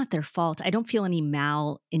it's not their fault. I don't feel any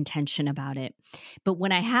malintention about it. But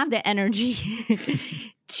when I have the energy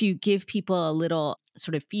to give people a little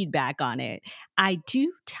sort of feedback on it, I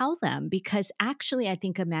do tell them because actually I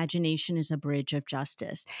think imagination is a bridge of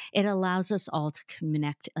justice. It allows us all to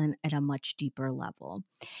connect at a much deeper level.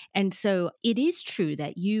 And so it is true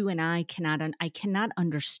that you and I cannot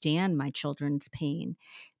understand my children's pain,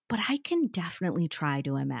 but I can definitely try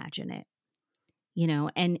to imagine it,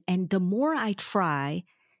 and the more I try,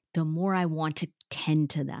 the more I want to tend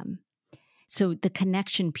to them. So the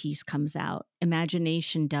connection piece comes out.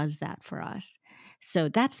 Imagination does that for us. So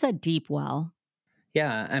that's the deep well.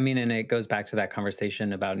 Yeah, I mean, and it goes back to that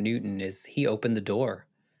conversation about Newton is he opened the door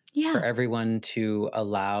for Yeah. everyone to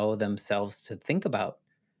allow themselves to think about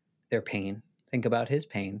their pain, think about his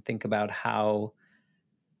pain, think about how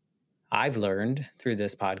I've learned through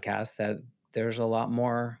this podcast that there's a lot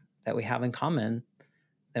more that we have in common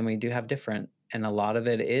than we do have different. And a lot of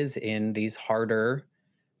it is in these harder,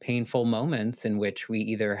 painful moments in which we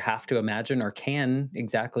either have to imagine or can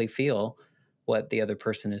exactly feel what the other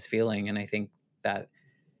person is feeling. And I think that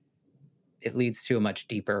it leads to a much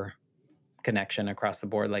deeper connection across the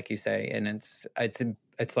board, like you say. And it's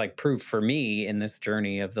like proof for me in this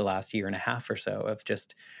journey of the last year and a half or so of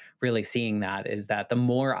just really seeing that is that the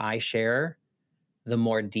more I share, the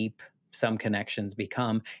more deep some connections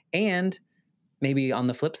become. And maybe on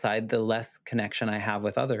the flip side, the less connection I have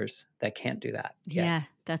with others that can't do that yet. Yeah,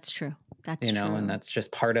 that's true. That's And true. that's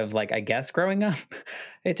just part of like, I guess growing up,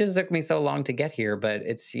 it just took me so long to get here, but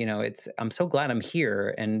I'm so glad I'm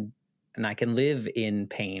here and I can live in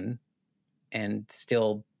pain and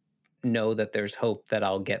still know that there's hope that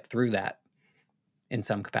I'll get through that in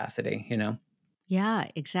some capacity. Yeah,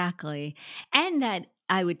 exactly. And that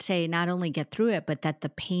I would say not only get through it, but that the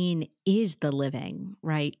pain is the living,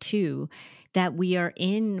 right? Too, that we are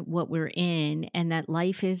in what we're in and that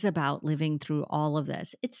life is about living through all of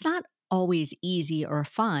this. It's not always easy or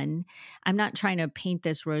fun. I'm not trying to paint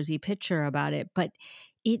this rosy picture about it, but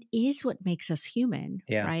it is what makes us human,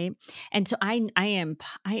 Yeah, right? And so I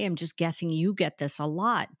am just guessing you get this a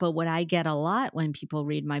lot, but what I get a lot when people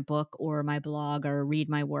read my book or my blog or read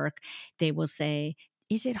my work, they will say,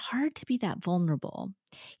 is it hard to be that vulnerable?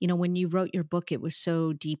 When you wrote your book, it was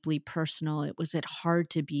so deeply personal. Was it hard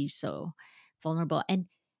to be so vulnerable? And,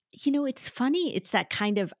 it's funny. It's that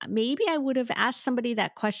kind of maybe I would have asked somebody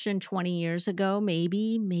that question 20 years ago,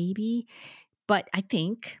 maybe. But I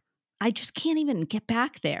think I just can't even get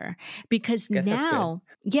back there because I guess that's good.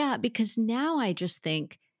 now I just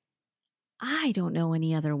think, I don't know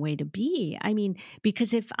any other way to be. I mean,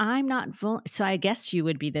 because if I'm not so I guess you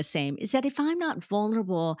would be the same, is that if I'm not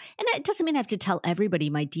vulnerable, and it doesn't mean I have to tell everybody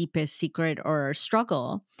my deepest secret or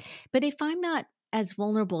struggle, but if I'm not as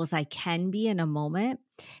vulnerable as I can be in a moment,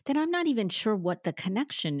 then I'm not even sure what the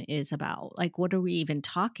connection is about. Like, what are we even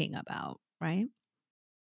talking about? Right.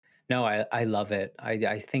 No, I love it.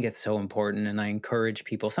 I think it's so important. And I encourage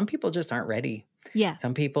people. Some people just aren't ready. Yeah.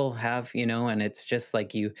 Some people and it's just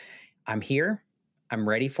like I'm here. I'm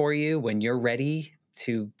ready for you when you're ready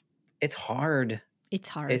to. It's hard. It's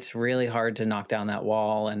hard. It's really hard to knock down that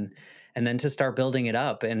wall and then to start building it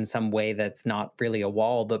up in some way that's not really a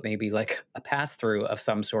wall, but maybe like a pass through of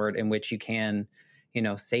some sort in which you can,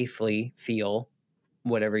 safely feel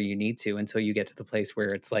whatever you need to until you get to the place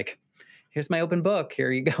where it's like, here's my open book.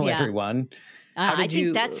 Here you go, Yeah. everyone. How I did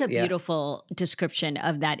think that's you? a Yeah, beautiful description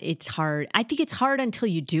of that. It's hard. I think it's hard until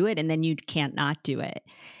you do it and then you can't not do it.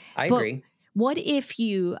 I But agree. what if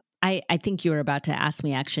I think you were about to ask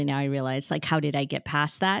me actually, now I realize, like, how did I get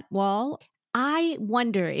past that wall? I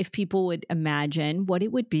wonder if people would imagine what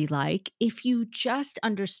it would be like if you just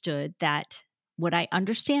understood that what I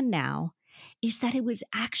understand now is that it was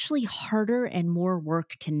actually harder and more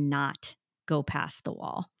work to not go past the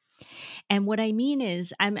wall. And what I mean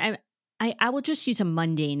is, I will just use a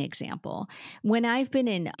mundane example. When I've been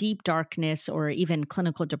in deep darkness or even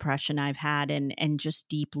clinical depression I've had and just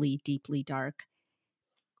deeply, deeply dark,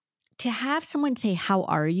 to have someone say, "How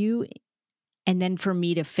are you?" and then for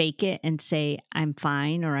me to fake it and say, "I'm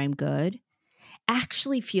fine" or "I'm good,"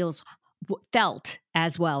 actually felt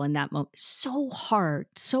as well in that moment so hard,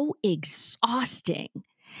 so exhausting.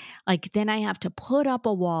 Like then I have to put up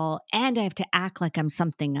a wall and I have to act like I'm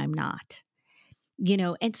something I'm not.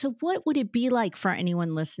 And so what would it be like for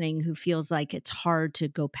anyone listening who feels like it's hard to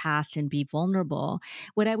go past and be vulnerable?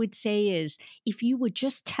 What I would say is, if you would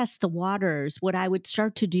just test the waters, what I would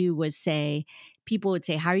start to do was say, people would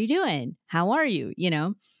say, "How are you doing? How are you?"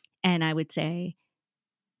 And I would say,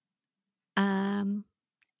 um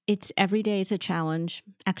it's every day is a challenge.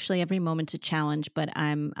 Actually, every moment's a challenge, but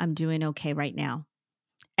I'm doing okay right now.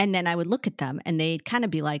 And then I would look at them and they'd kind of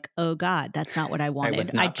be like, oh God, that's not what I I wanted.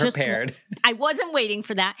 was not prepared. I wasn't waiting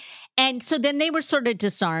for that. And so then they were sort of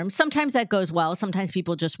disarmed. Sometimes that goes well. Sometimes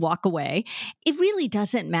people just walk away. It really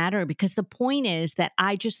doesn't matter because the point is that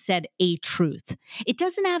I just said a truth. It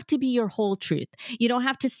doesn't have to be your whole truth. You don't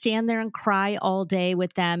have to stand there and cry all day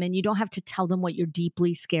with them, and you don't have to tell them what you're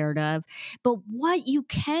deeply scared of. But what you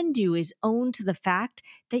can do is own to the fact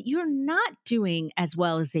that you're not doing as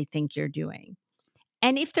well as they think you're doing.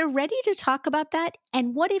 And if they're ready to talk about that,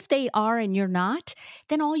 and what if they are and you're not,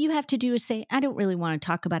 then all you have to do is say, I don't really want to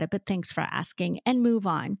talk about it, but thanks for asking, and move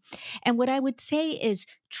on. And what I would say is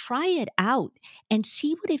try it out and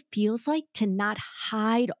see what it feels like to not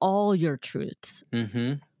hide all your truths.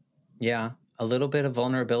 Mm-hmm. Yeah. A little bit of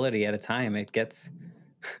vulnerability at a time. It gets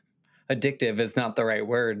addictive is not the right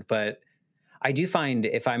word, but I do find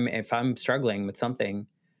if I'm struggling with something,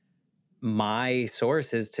 my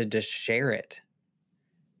source is to just share it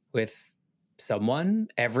with someone,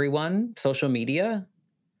 everyone, social media,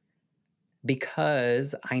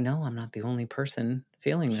 because I know I'm not the only person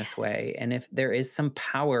feeling this way. And if there is some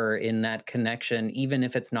power in that connection, even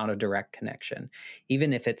if it's not a direct connection,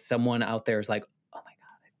 even if it's someone out there is like, oh my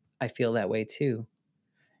God, I feel that way too.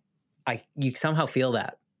 You somehow feel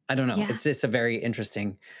that. I don't know. Yeah. It's just a very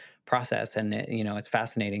interesting process. And it's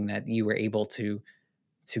fascinating that you were able to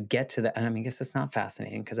get to that. And I mean, I guess it's not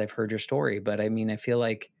fascinating because I've heard your story, but I mean, I feel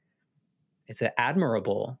like it's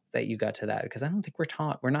admirable that you got to that because I don't think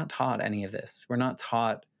we're not taught any of this. We're not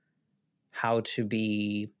taught how to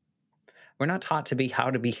be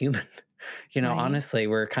human. Right. Honestly,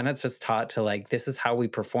 we're kind of just taught to like, this is how we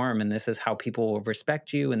perform and this is how people will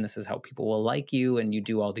respect you and this is how people will like you and you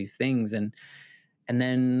do all these things. And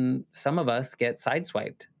then some of us get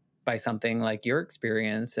sideswiped by something like your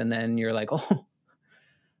experience. And then you're like, oh,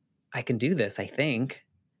 I can do this, I think.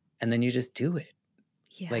 And then you just do it.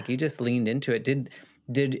 Yeah. Like you just leaned into it.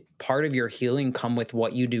 Did part of your healing come with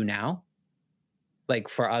what you do now? Like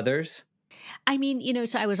for others? I mean,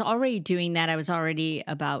 so I was already doing that. I was already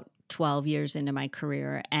about 12 years into my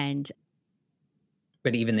career.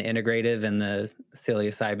 But even the integrative and the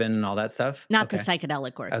psilocybin and all that stuff? Not the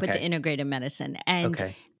psychedelic work, but the Okay. integrative medicine. And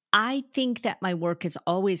Okay. I think that my work has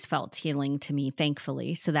always felt healing to me,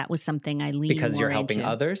 thankfully. So that was something I leaned Because more you're helping into.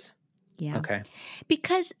 others? Yeah. Okay.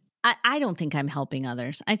 Because I don't think I'm helping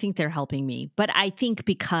others. I think they're helping me. But I think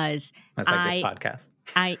because That's like this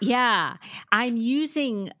podcast. I'm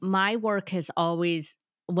using my work has always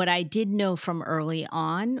what I did know from early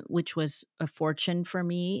on, which was a fortune for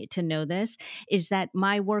me to know this, is that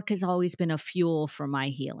my work has always been a fuel for my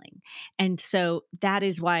healing. And so that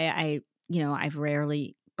is why I've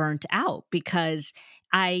rarely burnt out because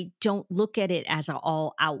I don't look at it as an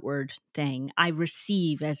all outward thing. I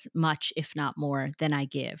receive as much, if not more, than I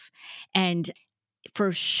give. And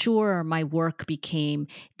for sure my work became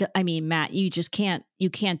Matt, you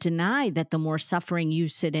can't deny that the more suffering you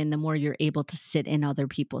sit in, the more you're able to sit in other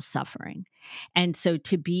people's suffering. And so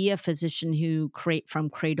to be a physician who create from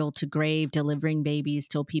cradle to grave, delivering babies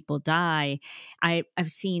till people die, I've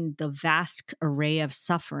seen the vast array of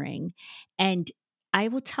suffering. And I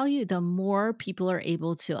will tell you, the more people are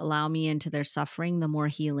able to allow me into their suffering, the more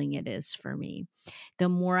healing it is for me. The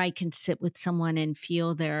more I can sit with someone and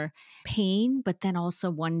feel their pain, but then also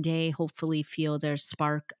one day hopefully feel their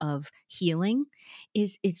spark of healing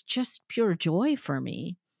is just pure joy for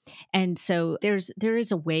me. And so there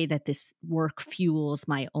is a way that this work fuels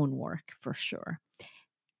my own work for sure.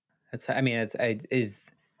 Is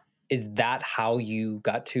that how you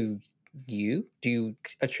got to you? Do you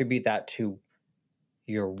attribute that to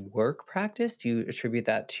your work practice? Do you attribute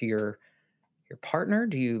that to your partner?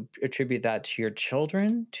 Do you attribute that to your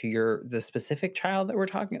children, to the specific child that we're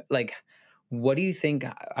talking? Like, what do you think?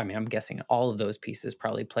 I mean, I'm guessing all of those pieces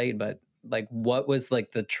probably played, but like, what was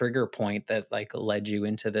like the trigger point that like led you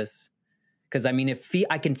into this? Because I mean,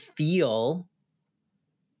 I can feel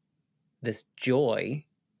this joy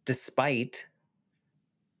despite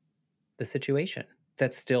the situation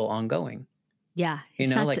that's still ongoing. Yeah.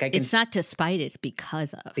 It's not despite, it's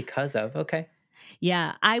because of. Because of, okay.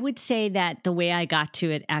 Yeah, I would say that the way I got to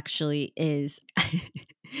it actually is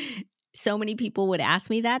so many people would ask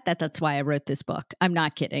me that's why I wrote this book. I'm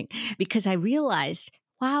not kidding. Because I realized,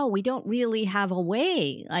 wow, we don't really have a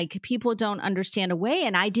way. Like people don't understand a way.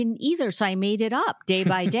 And I didn't either. So I made it up day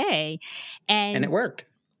by day. And it worked.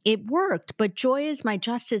 It worked, but Joy is My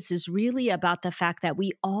Justice is really about the fact that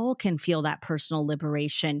we all can feel that personal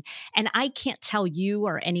liberation. And I can't tell you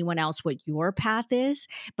or anyone else what your path is,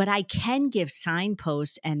 but I can give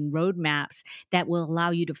signposts and roadmaps that will allow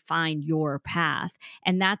you to find your path.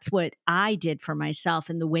 And that's what I did for myself.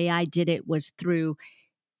 And the way I did it was through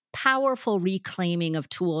powerful reclaiming of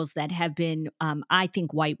tools that have been, I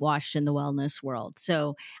think, whitewashed in the wellness world.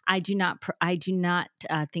 So I do not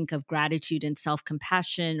think of gratitude and self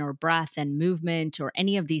compassion or breath and movement or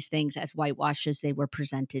any of these things as whitewash as they were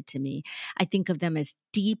presented to me. I think of them as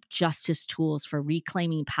deep justice tools for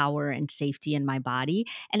reclaiming power and safety in my body.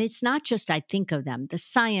 And it's not just I think of them; the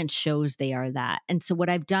science shows they are that. And so what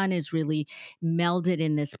I've done is really melded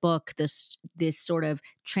in this book this sort of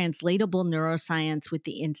translatable neuroscience with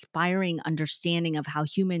the inspiring understanding of how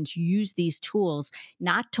humans use these tools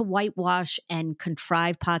not to whitewash and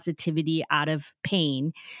contrive positivity out of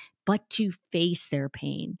pain, but to face their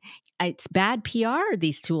pain. It's bad PR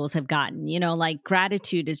these tools have gotten, like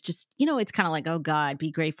gratitude is just, it's kind of like, oh God, be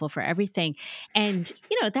grateful for everything. And,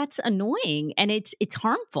 that's annoying and it's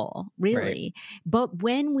harmful, Right. really. But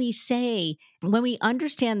when we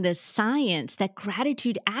understand the science that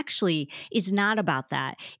gratitude actually is not about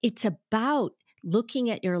that, it's about looking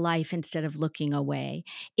at your life instead of looking away.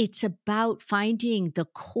 It's about finding the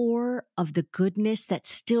core of the goodness that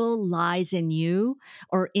still lies in you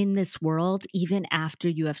or in this world, even after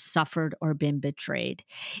you have suffered or been betrayed.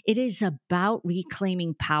 It is about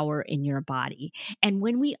reclaiming power in your body. And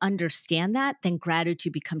when we understand that, then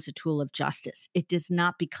gratitude becomes a tool of justice. It does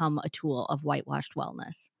not become a tool of whitewashed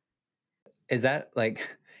wellness. Is that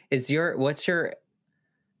like, what's your,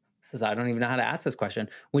 I don't even know how to ask this question.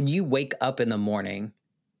 When you wake up in the morning,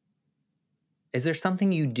 is there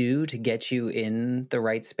something you do to get you in the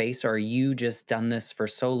right space? Or are you just done this for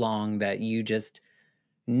so long that you just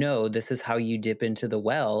know this is how you dip into the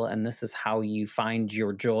well and this is how you find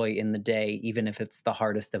your joy in the day, even if it's the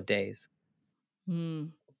hardest of days? Hmm.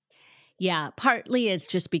 Yeah, partly it's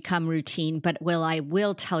just become routine, but I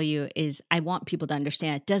will tell you is I want people to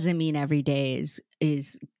understand it doesn't mean every day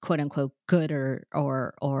is quote unquote good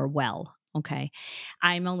or well. Okay.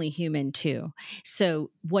 I'm only human too.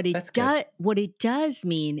 So That's good. what it does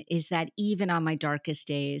mean is that even on my darkest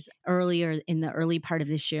days, earlier in the early part of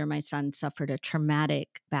this year, my son suffered a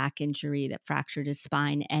traumatic back injury that fractured his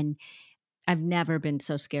spine. And I've never been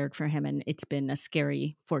so scared for him. And it's been a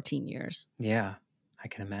scary 14 years. Yeah, I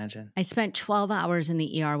can imagine. I spent 12 hours in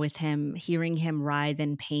the ER with him, hearing him writhe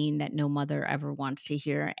in pain that no mother ever wants to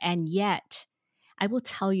hear. And yet, I will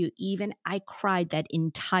tell you, even I cried that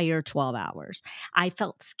entire 12 hours. I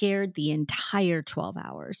felt scared the entire 12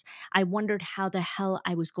 hours. I wondered how the hell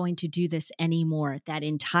I was going to do this anymore that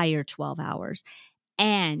entire 12 hours.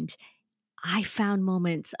 And I found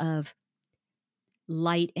moments of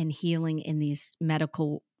light and healing in these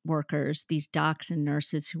medical workers, these docs and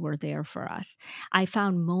nurses who were there for us. I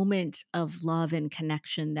found moments of love and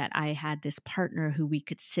connection that I had this partner who we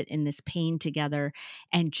could sit in this pain together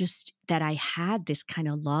and just that I had this kind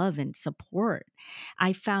of love and support.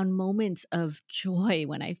 I found moments of joy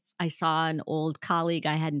when I saw an old colleague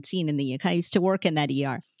I hadn't seen in the UK. I used to work in that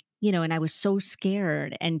ER. And I was so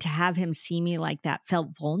scared. And to have him see me like that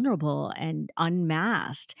felt vulnerable and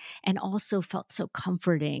unmasked and also felt so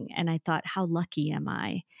comforting. And I thought, how lucky am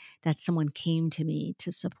I that someone came to me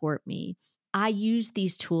to support me? I use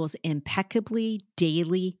these tools impeccably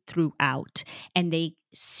daily throughout, and they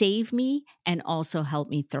save me and also help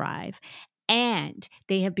me thrive. And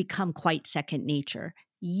they have become quite second nature.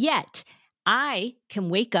 Yet, I can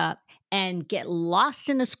wake up and get lost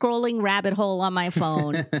in a scrolling rabbit hole on my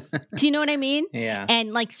phone. Do you know what I mean? Yeah.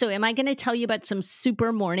 And so am I going to tell you about some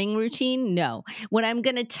super morning routine? No. What I'm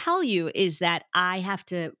going to tell you is that I have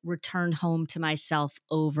to return home to myself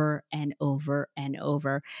over and over and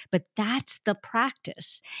over. But that's the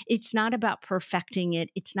practice. It's not about perfecting it.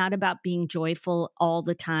 It's not about being joyful all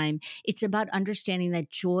the time. It's about understanding that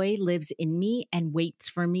joy lives in me and waits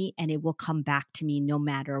for me, and it will come back to me no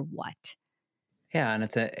matter what. Yeah, and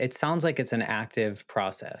it sounds like it's an active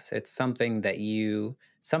process. It's something that you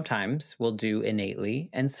sometimes will do innately,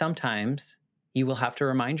 and sometimes you will have to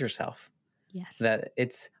remind yourself Yes. that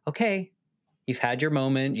it's okay. You've had your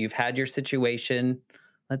moment, you've had your situation.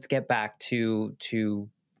 Let's get back to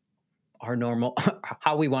our normal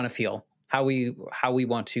how we want to feel, how we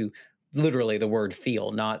want to, literally the word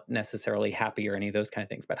feel, not necessarily happy or any of those kind of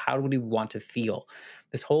things, but how do we want to feel?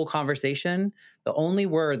 This whole conversation, the only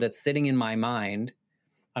word that's sitting in my mind,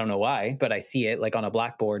 I don't know why, but I see it like on a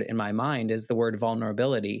blackboard in my mind, is the word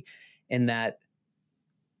vulnerability. In that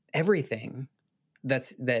everything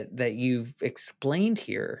that you've explained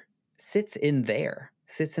here sits in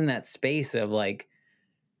that space of like,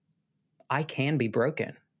 I can be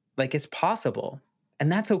broken. Like it's possible.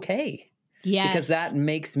 And that's okay. Because Yes. that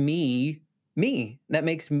makes me me. That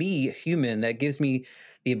makes me human. That gives me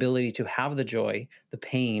the ability to have the joy, the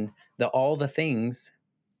pain, all the things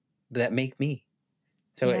that make me.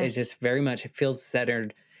 So it Yes. just very much, it feels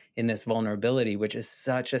centered in this vulnerability, which is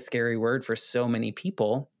such a scary word for so many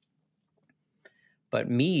people. But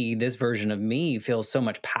me, this version of me, feels so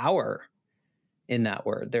much power in that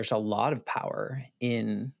word. There's a lot of power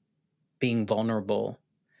in being vulnerable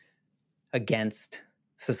against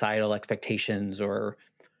societal expectations or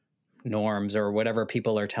norms or whatever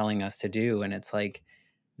people are telling us to do. And it's like,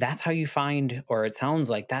 that's how you find, or it sounds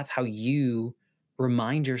like that's how you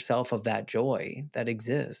remind yourself of that joy that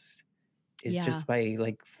exists, is Yeah. just by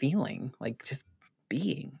like feeling, like just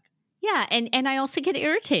being. Yeah, and I also get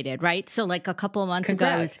irritated, right? So like a couple of months ago,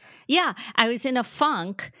 Congrats. I was in a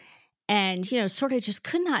funk and sort of just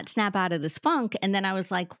could not snap out of this funk. And then I was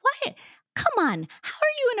like, "What? Come on, how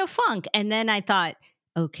are you in a funk?" And then I thought,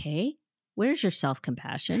 "Okay, where's your self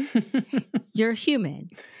compassion? You're human."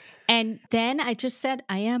 And then I just said,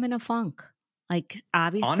 "I am in a funk. Like Honor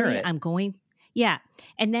obviously, it. I'm going." Yeah.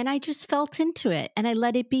 And then I just felt into it and I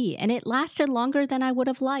let it be. And it lasted longer than I would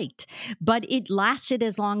have liked, but it lasted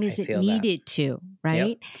as long I as it feel that. needed to.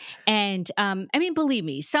 Right. Yep. And I mean, believe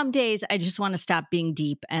me, some days I just want to stop being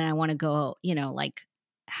deep and I want to go, like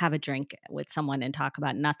have a drink with someone and talk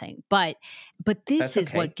about nothing. But this That's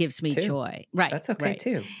is what okay gives me too. joy. Right. That's okay Right.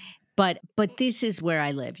 too. But this is where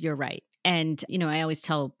I live. You're right. And I always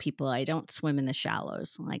tell people I don't swim in the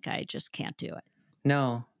shallows. Like I just can't do it.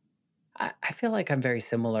 No, I feel like I'm very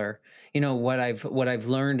similar. What I've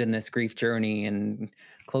learned in this grief journey and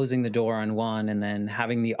closing the door on one and then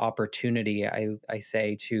having the opportunity, I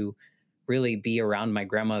say, to really be around my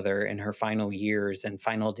grandmother in her final years and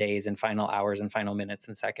final days and final hours and final minutes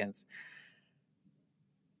and seconds.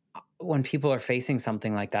 When people are facing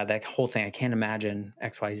something like that whole thing, I can't imagine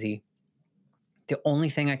XYZ. The only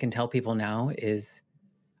thing I can tell people now is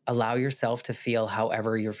allow yourself to feel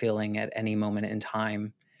however you're feeling at any moment in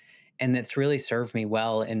time. And it's really served me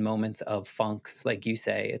well in moments of funks, like you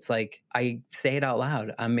say. It's like I say it out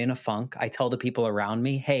loud. I'm in a funk. I tell the people around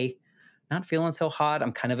me, hey, not feeling so hot.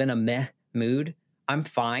 I'm kind of in a meh mood. I'm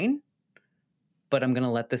fine, but I'm going to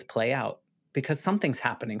let this play out because something's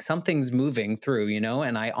happening. Something's moving through,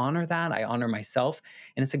 and I honor that. I honor myself.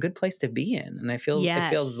 And it's a good place to be in. And it feels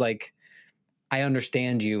Yes. like I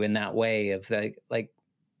understand you in that way of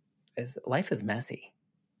life is messy.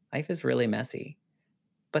 Life is really messy.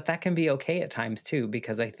 But that can be okay at times too,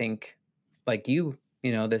 because I think, like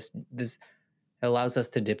this allows us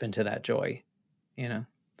to dip into that joy. You know,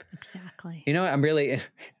 Exactly. I'm really.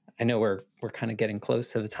 I know we're kind of getting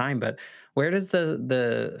close to the time, but where does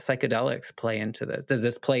the psychedelics play into that? Does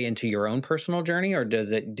this play into your own personal journey, or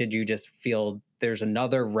did you just feel there's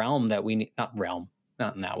another realm that we need? Not realm,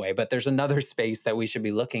 not in that way, but there's another space that we should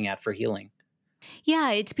be looking at for healing. Yeah,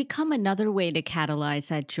 it's become another way to catalyze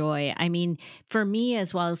that joy. I mean, for me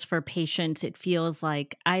as well as for patients, it feels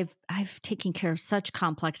like I've taken care of such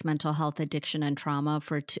complex mental health, addiction, and trauma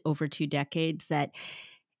for over 2 decades that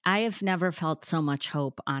I have never felt so much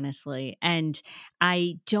hope, honestly. And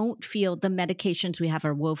I don't feel the medications we have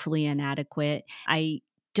are woefully inadequate. I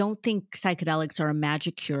don't think psychedelics are a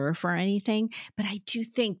magic cure for anything, but I do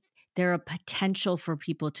think they're a potential for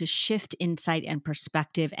people to shift insight and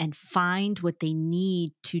perspective and find what they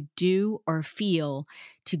need to do or feel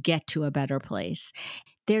to get to a better place.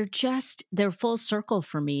 They're full circle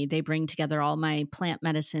for me. They bring together all my plant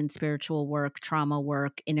medicine, spiritual work, trauma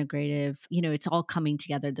work, integrative, it's all coming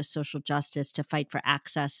together, the social justice to fight for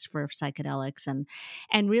access for psychedelics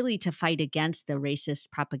and really to fight against the racist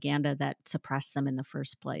propaganda that suppressed them in the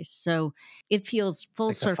first place. So it feels It's full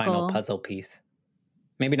like the final circle. puzzle piece.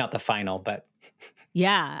 Maybe not the final, but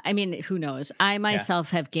Yeah. I mean, who knows? I yeah.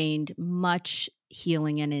 myself have gained much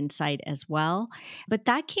healing and insight as well. But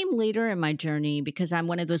that came later in my journey because I'm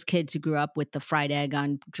one of those kids who grew up with the fried egg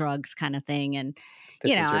on drugs kind of thing. And,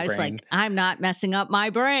 This is your I was brain. like, I'm not messing up my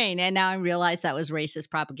brain. And now I realize that was racist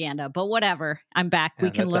propaganda. But whatever. I'm back. We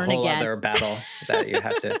Yeah, can that's a learn whole again. other battle that you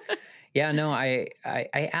have to. Yeah, no, I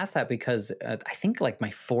asked that because I think like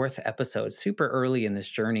my fourth episode, super early in this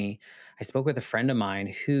journey, I spoke with a friend of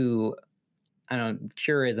mine who, I don't,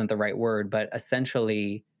 cure isn't the right word, but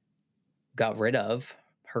essentially got rid of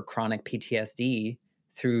her chronic PTSD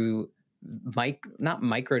through not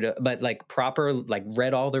micro, but like proper, like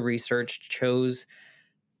read all the research, chose.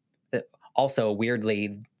 Also,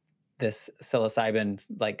 weirdly, this psilocybin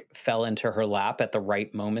like fell into her lap at the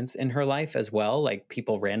right moments in her life as well. Like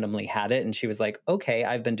people randomly had it and she was like, okay,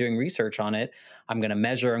 I've been doing research on it. I'm going to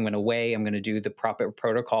measure, I'm going to weigh, I'm going to do the proper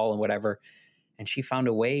protocol and whatever. And she found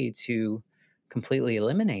a way to completely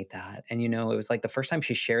eliminate that. And, it was like the first time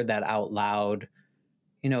she shared that out loud,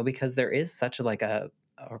 because there is such a, like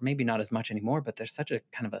or maybe not as much anymore, but there's such a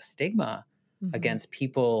kind of a stigma Hmm. against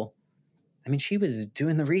people I mean, she was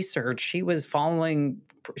doing the research. She was following,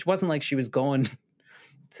 it wasn't like she was going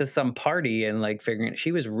to some party and like figuring it.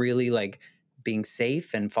 She was really like being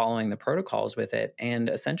safe and following the protocols with it, and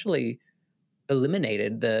essentially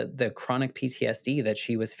eliminated the chronic PTSD that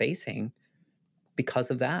she was facing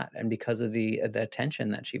because of that, and because of the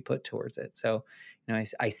attention that she put towards it. So,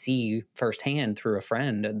 I see firsthand through a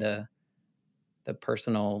friend the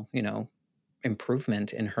personal,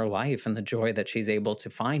 improvement in her life and the joy that she's able to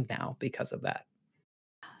find now because of that.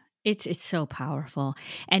 It's so powerful.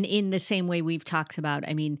 And in the same way we've talked about,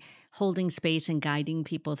 I mean, holding space and guiding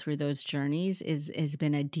people through those journeys is has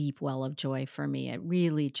been a deep well of joy for me. It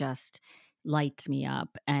really just lights me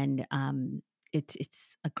up, and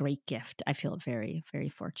it's a great gift. I feel very, very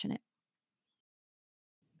fortunate.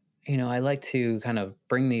 I like to kind of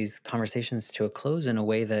bring these conversations to a close in a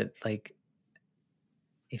way that, like,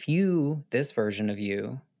 if you, this version of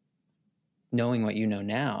you, knowing what you know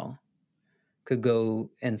now, could go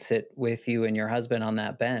and sit with you and your husband on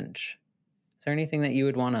that bench, is there anything that you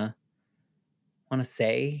would want to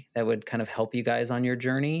say that would kind of help you guys on your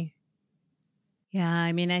journey? Yeah,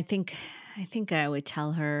 I mean, I think I would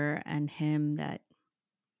tell her and him that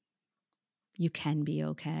you can be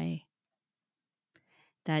okay.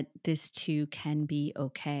 That this too can be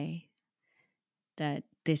okay. That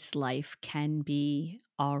this life can be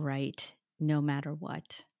all right no matter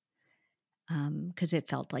what. Because it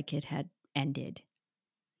felt like it had ended.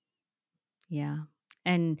 Yeah.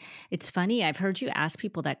 And it's funny, I've heard you ask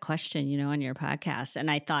people that question, on your podcast. And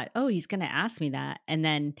I thought, oh, he's going to ask me that. And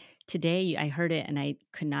then today I heard it and I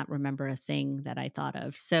could not remember a thing that I thought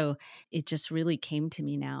of. So it just really came to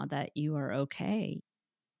me now that you are okay.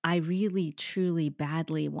 I really, truly,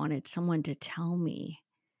 badly wanted someone to tell me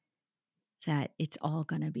that it's all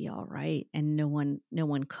going to be all right. And no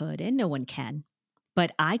one could and no one can,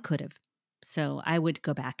 but I could have. So I would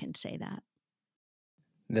go back and say that.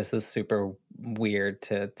 This is super weird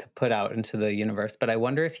to put out into the universe, but I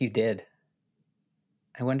wonder if you did.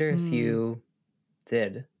 I wonder if Mm. you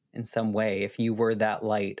did in some way, if you were that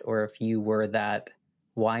light, or if you were that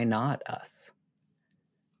why not us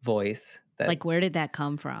voice that, Like, where did that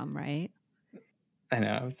come from, right? I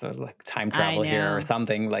know, so like time I travel here or know.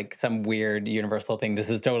 something, like some weird universal thing. This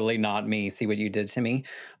is totally not me. See what you did to me.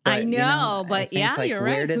 I But, know, I but think yeah, like you're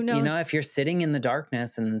where right. Who did, knows? if you're sitting in the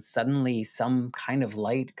darkness and suddenly some kind of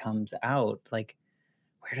light comes out, like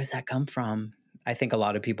where does that come from? I think a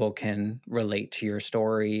lot of people can relate to your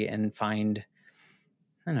story and find,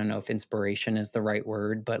 I don't know if inspiration is the right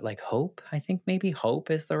word, but like hope. I think maybe hope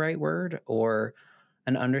is the right word, or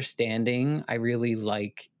an understanding. I really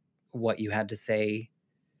like what you had to say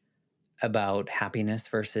about happiness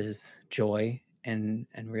versus joy, and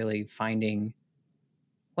really finding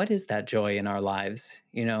what is that joy in our lives,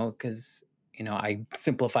 because I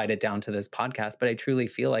simplified it down to this podcast, but I truly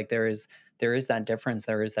feel like there is that difference.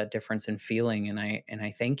 There is that difference in feeling, and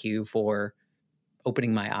I thank you for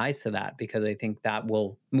opening my eyes to that, because I think that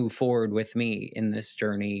will move forward with me in this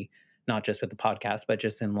journey, not just with the podcast, but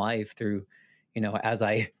just in life through, as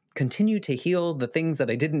I continue to heal the things that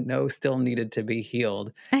I didn't know still needed to be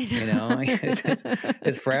healed. I It's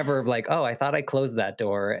know. forever like, oh, I thought I closed that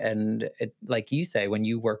door. And it, like you say, when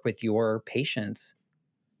you work with your patients,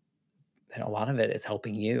 then a lot of it is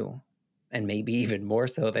helping you, and maybe even more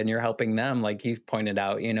so than you're helping them, like you pointed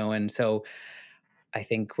out, and so I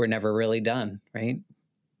think we're never really done, right?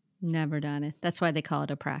 Never done it. That's why they call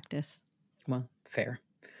it a practice. Well, fair.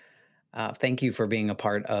 Thank you for being a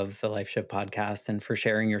part of the Life Shift podcast and for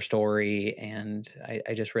sharing your story. And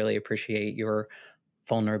I just really appreciate your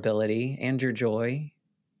vulnerability and your joy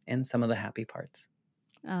and some of the happy parts.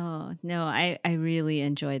 Oh, no, I really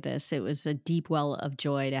enjoyed this. It was a deep well of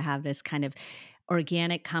joy to have this kind of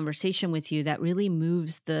organic conversation with you that really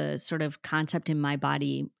moves the sort of concept in my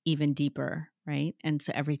body even deeper, right? And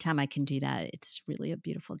so every time I can do that, it's really a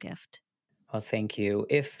beautiful gift. Well, thank you.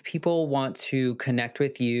 If people want to connect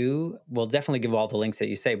with you, we'll definitely give all the links that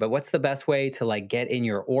you say, but what's the best way to like get in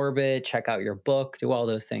your orbit, check out your book, do all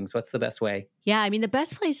those things? What's the best way? Yeah, I mean, the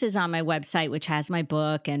best place is on my website, which has my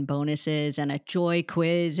book and bonuses and a joy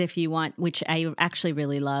quiz if you want, which I actually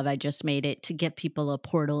really love. I just made it to give people a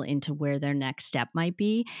portal into where their next step might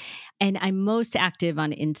be. And I'm most active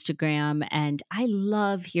on Instagram, and I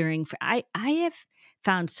love hearing. I have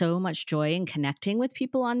found so much joy in connecting with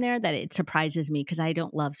people on there that it surprises me because I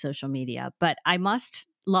don't love social media, but I must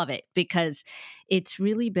love it because it's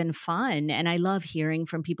really been fun. And I love hearing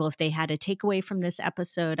from people if they had a takeaway from this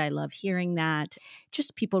episode. I love hearing that.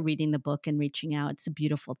 Just people reading the book and reaching out. It's a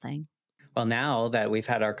beautiful thing. Well, now that we've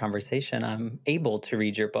had our conversation, I'm able to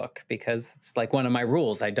read your book because it's like one of my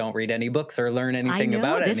rules. I don't read any books or learn I anything know.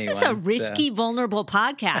 about This is a anyone. So, risky, vulnerable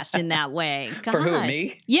podcast in that way. for who, Gosh. me? I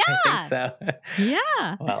think Yeah. so.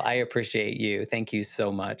 Yeah. Well, I appreciate you. Thank you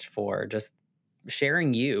so much for just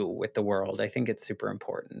sharing you with the world. I think it's super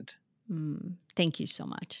important. Thank you so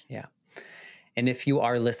much. Yeah. And if you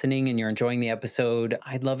are listening and you're enjoying the episode,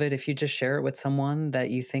 I'd love it if you just share it with someone that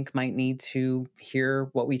you think might need to hear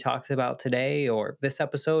what we talked about today or this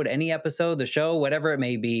episode, any episode, the show, whatever it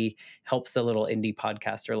may be, helps a little indie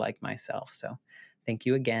podcaster like myself. So thank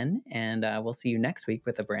you again. And we'll see you next week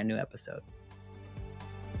with a brand new episode.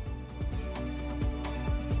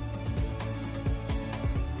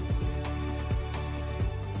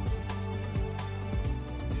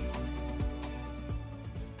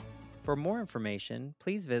 For more information,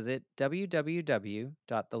 please visit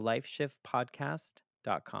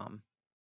www.thelifeshiftpodcast.com.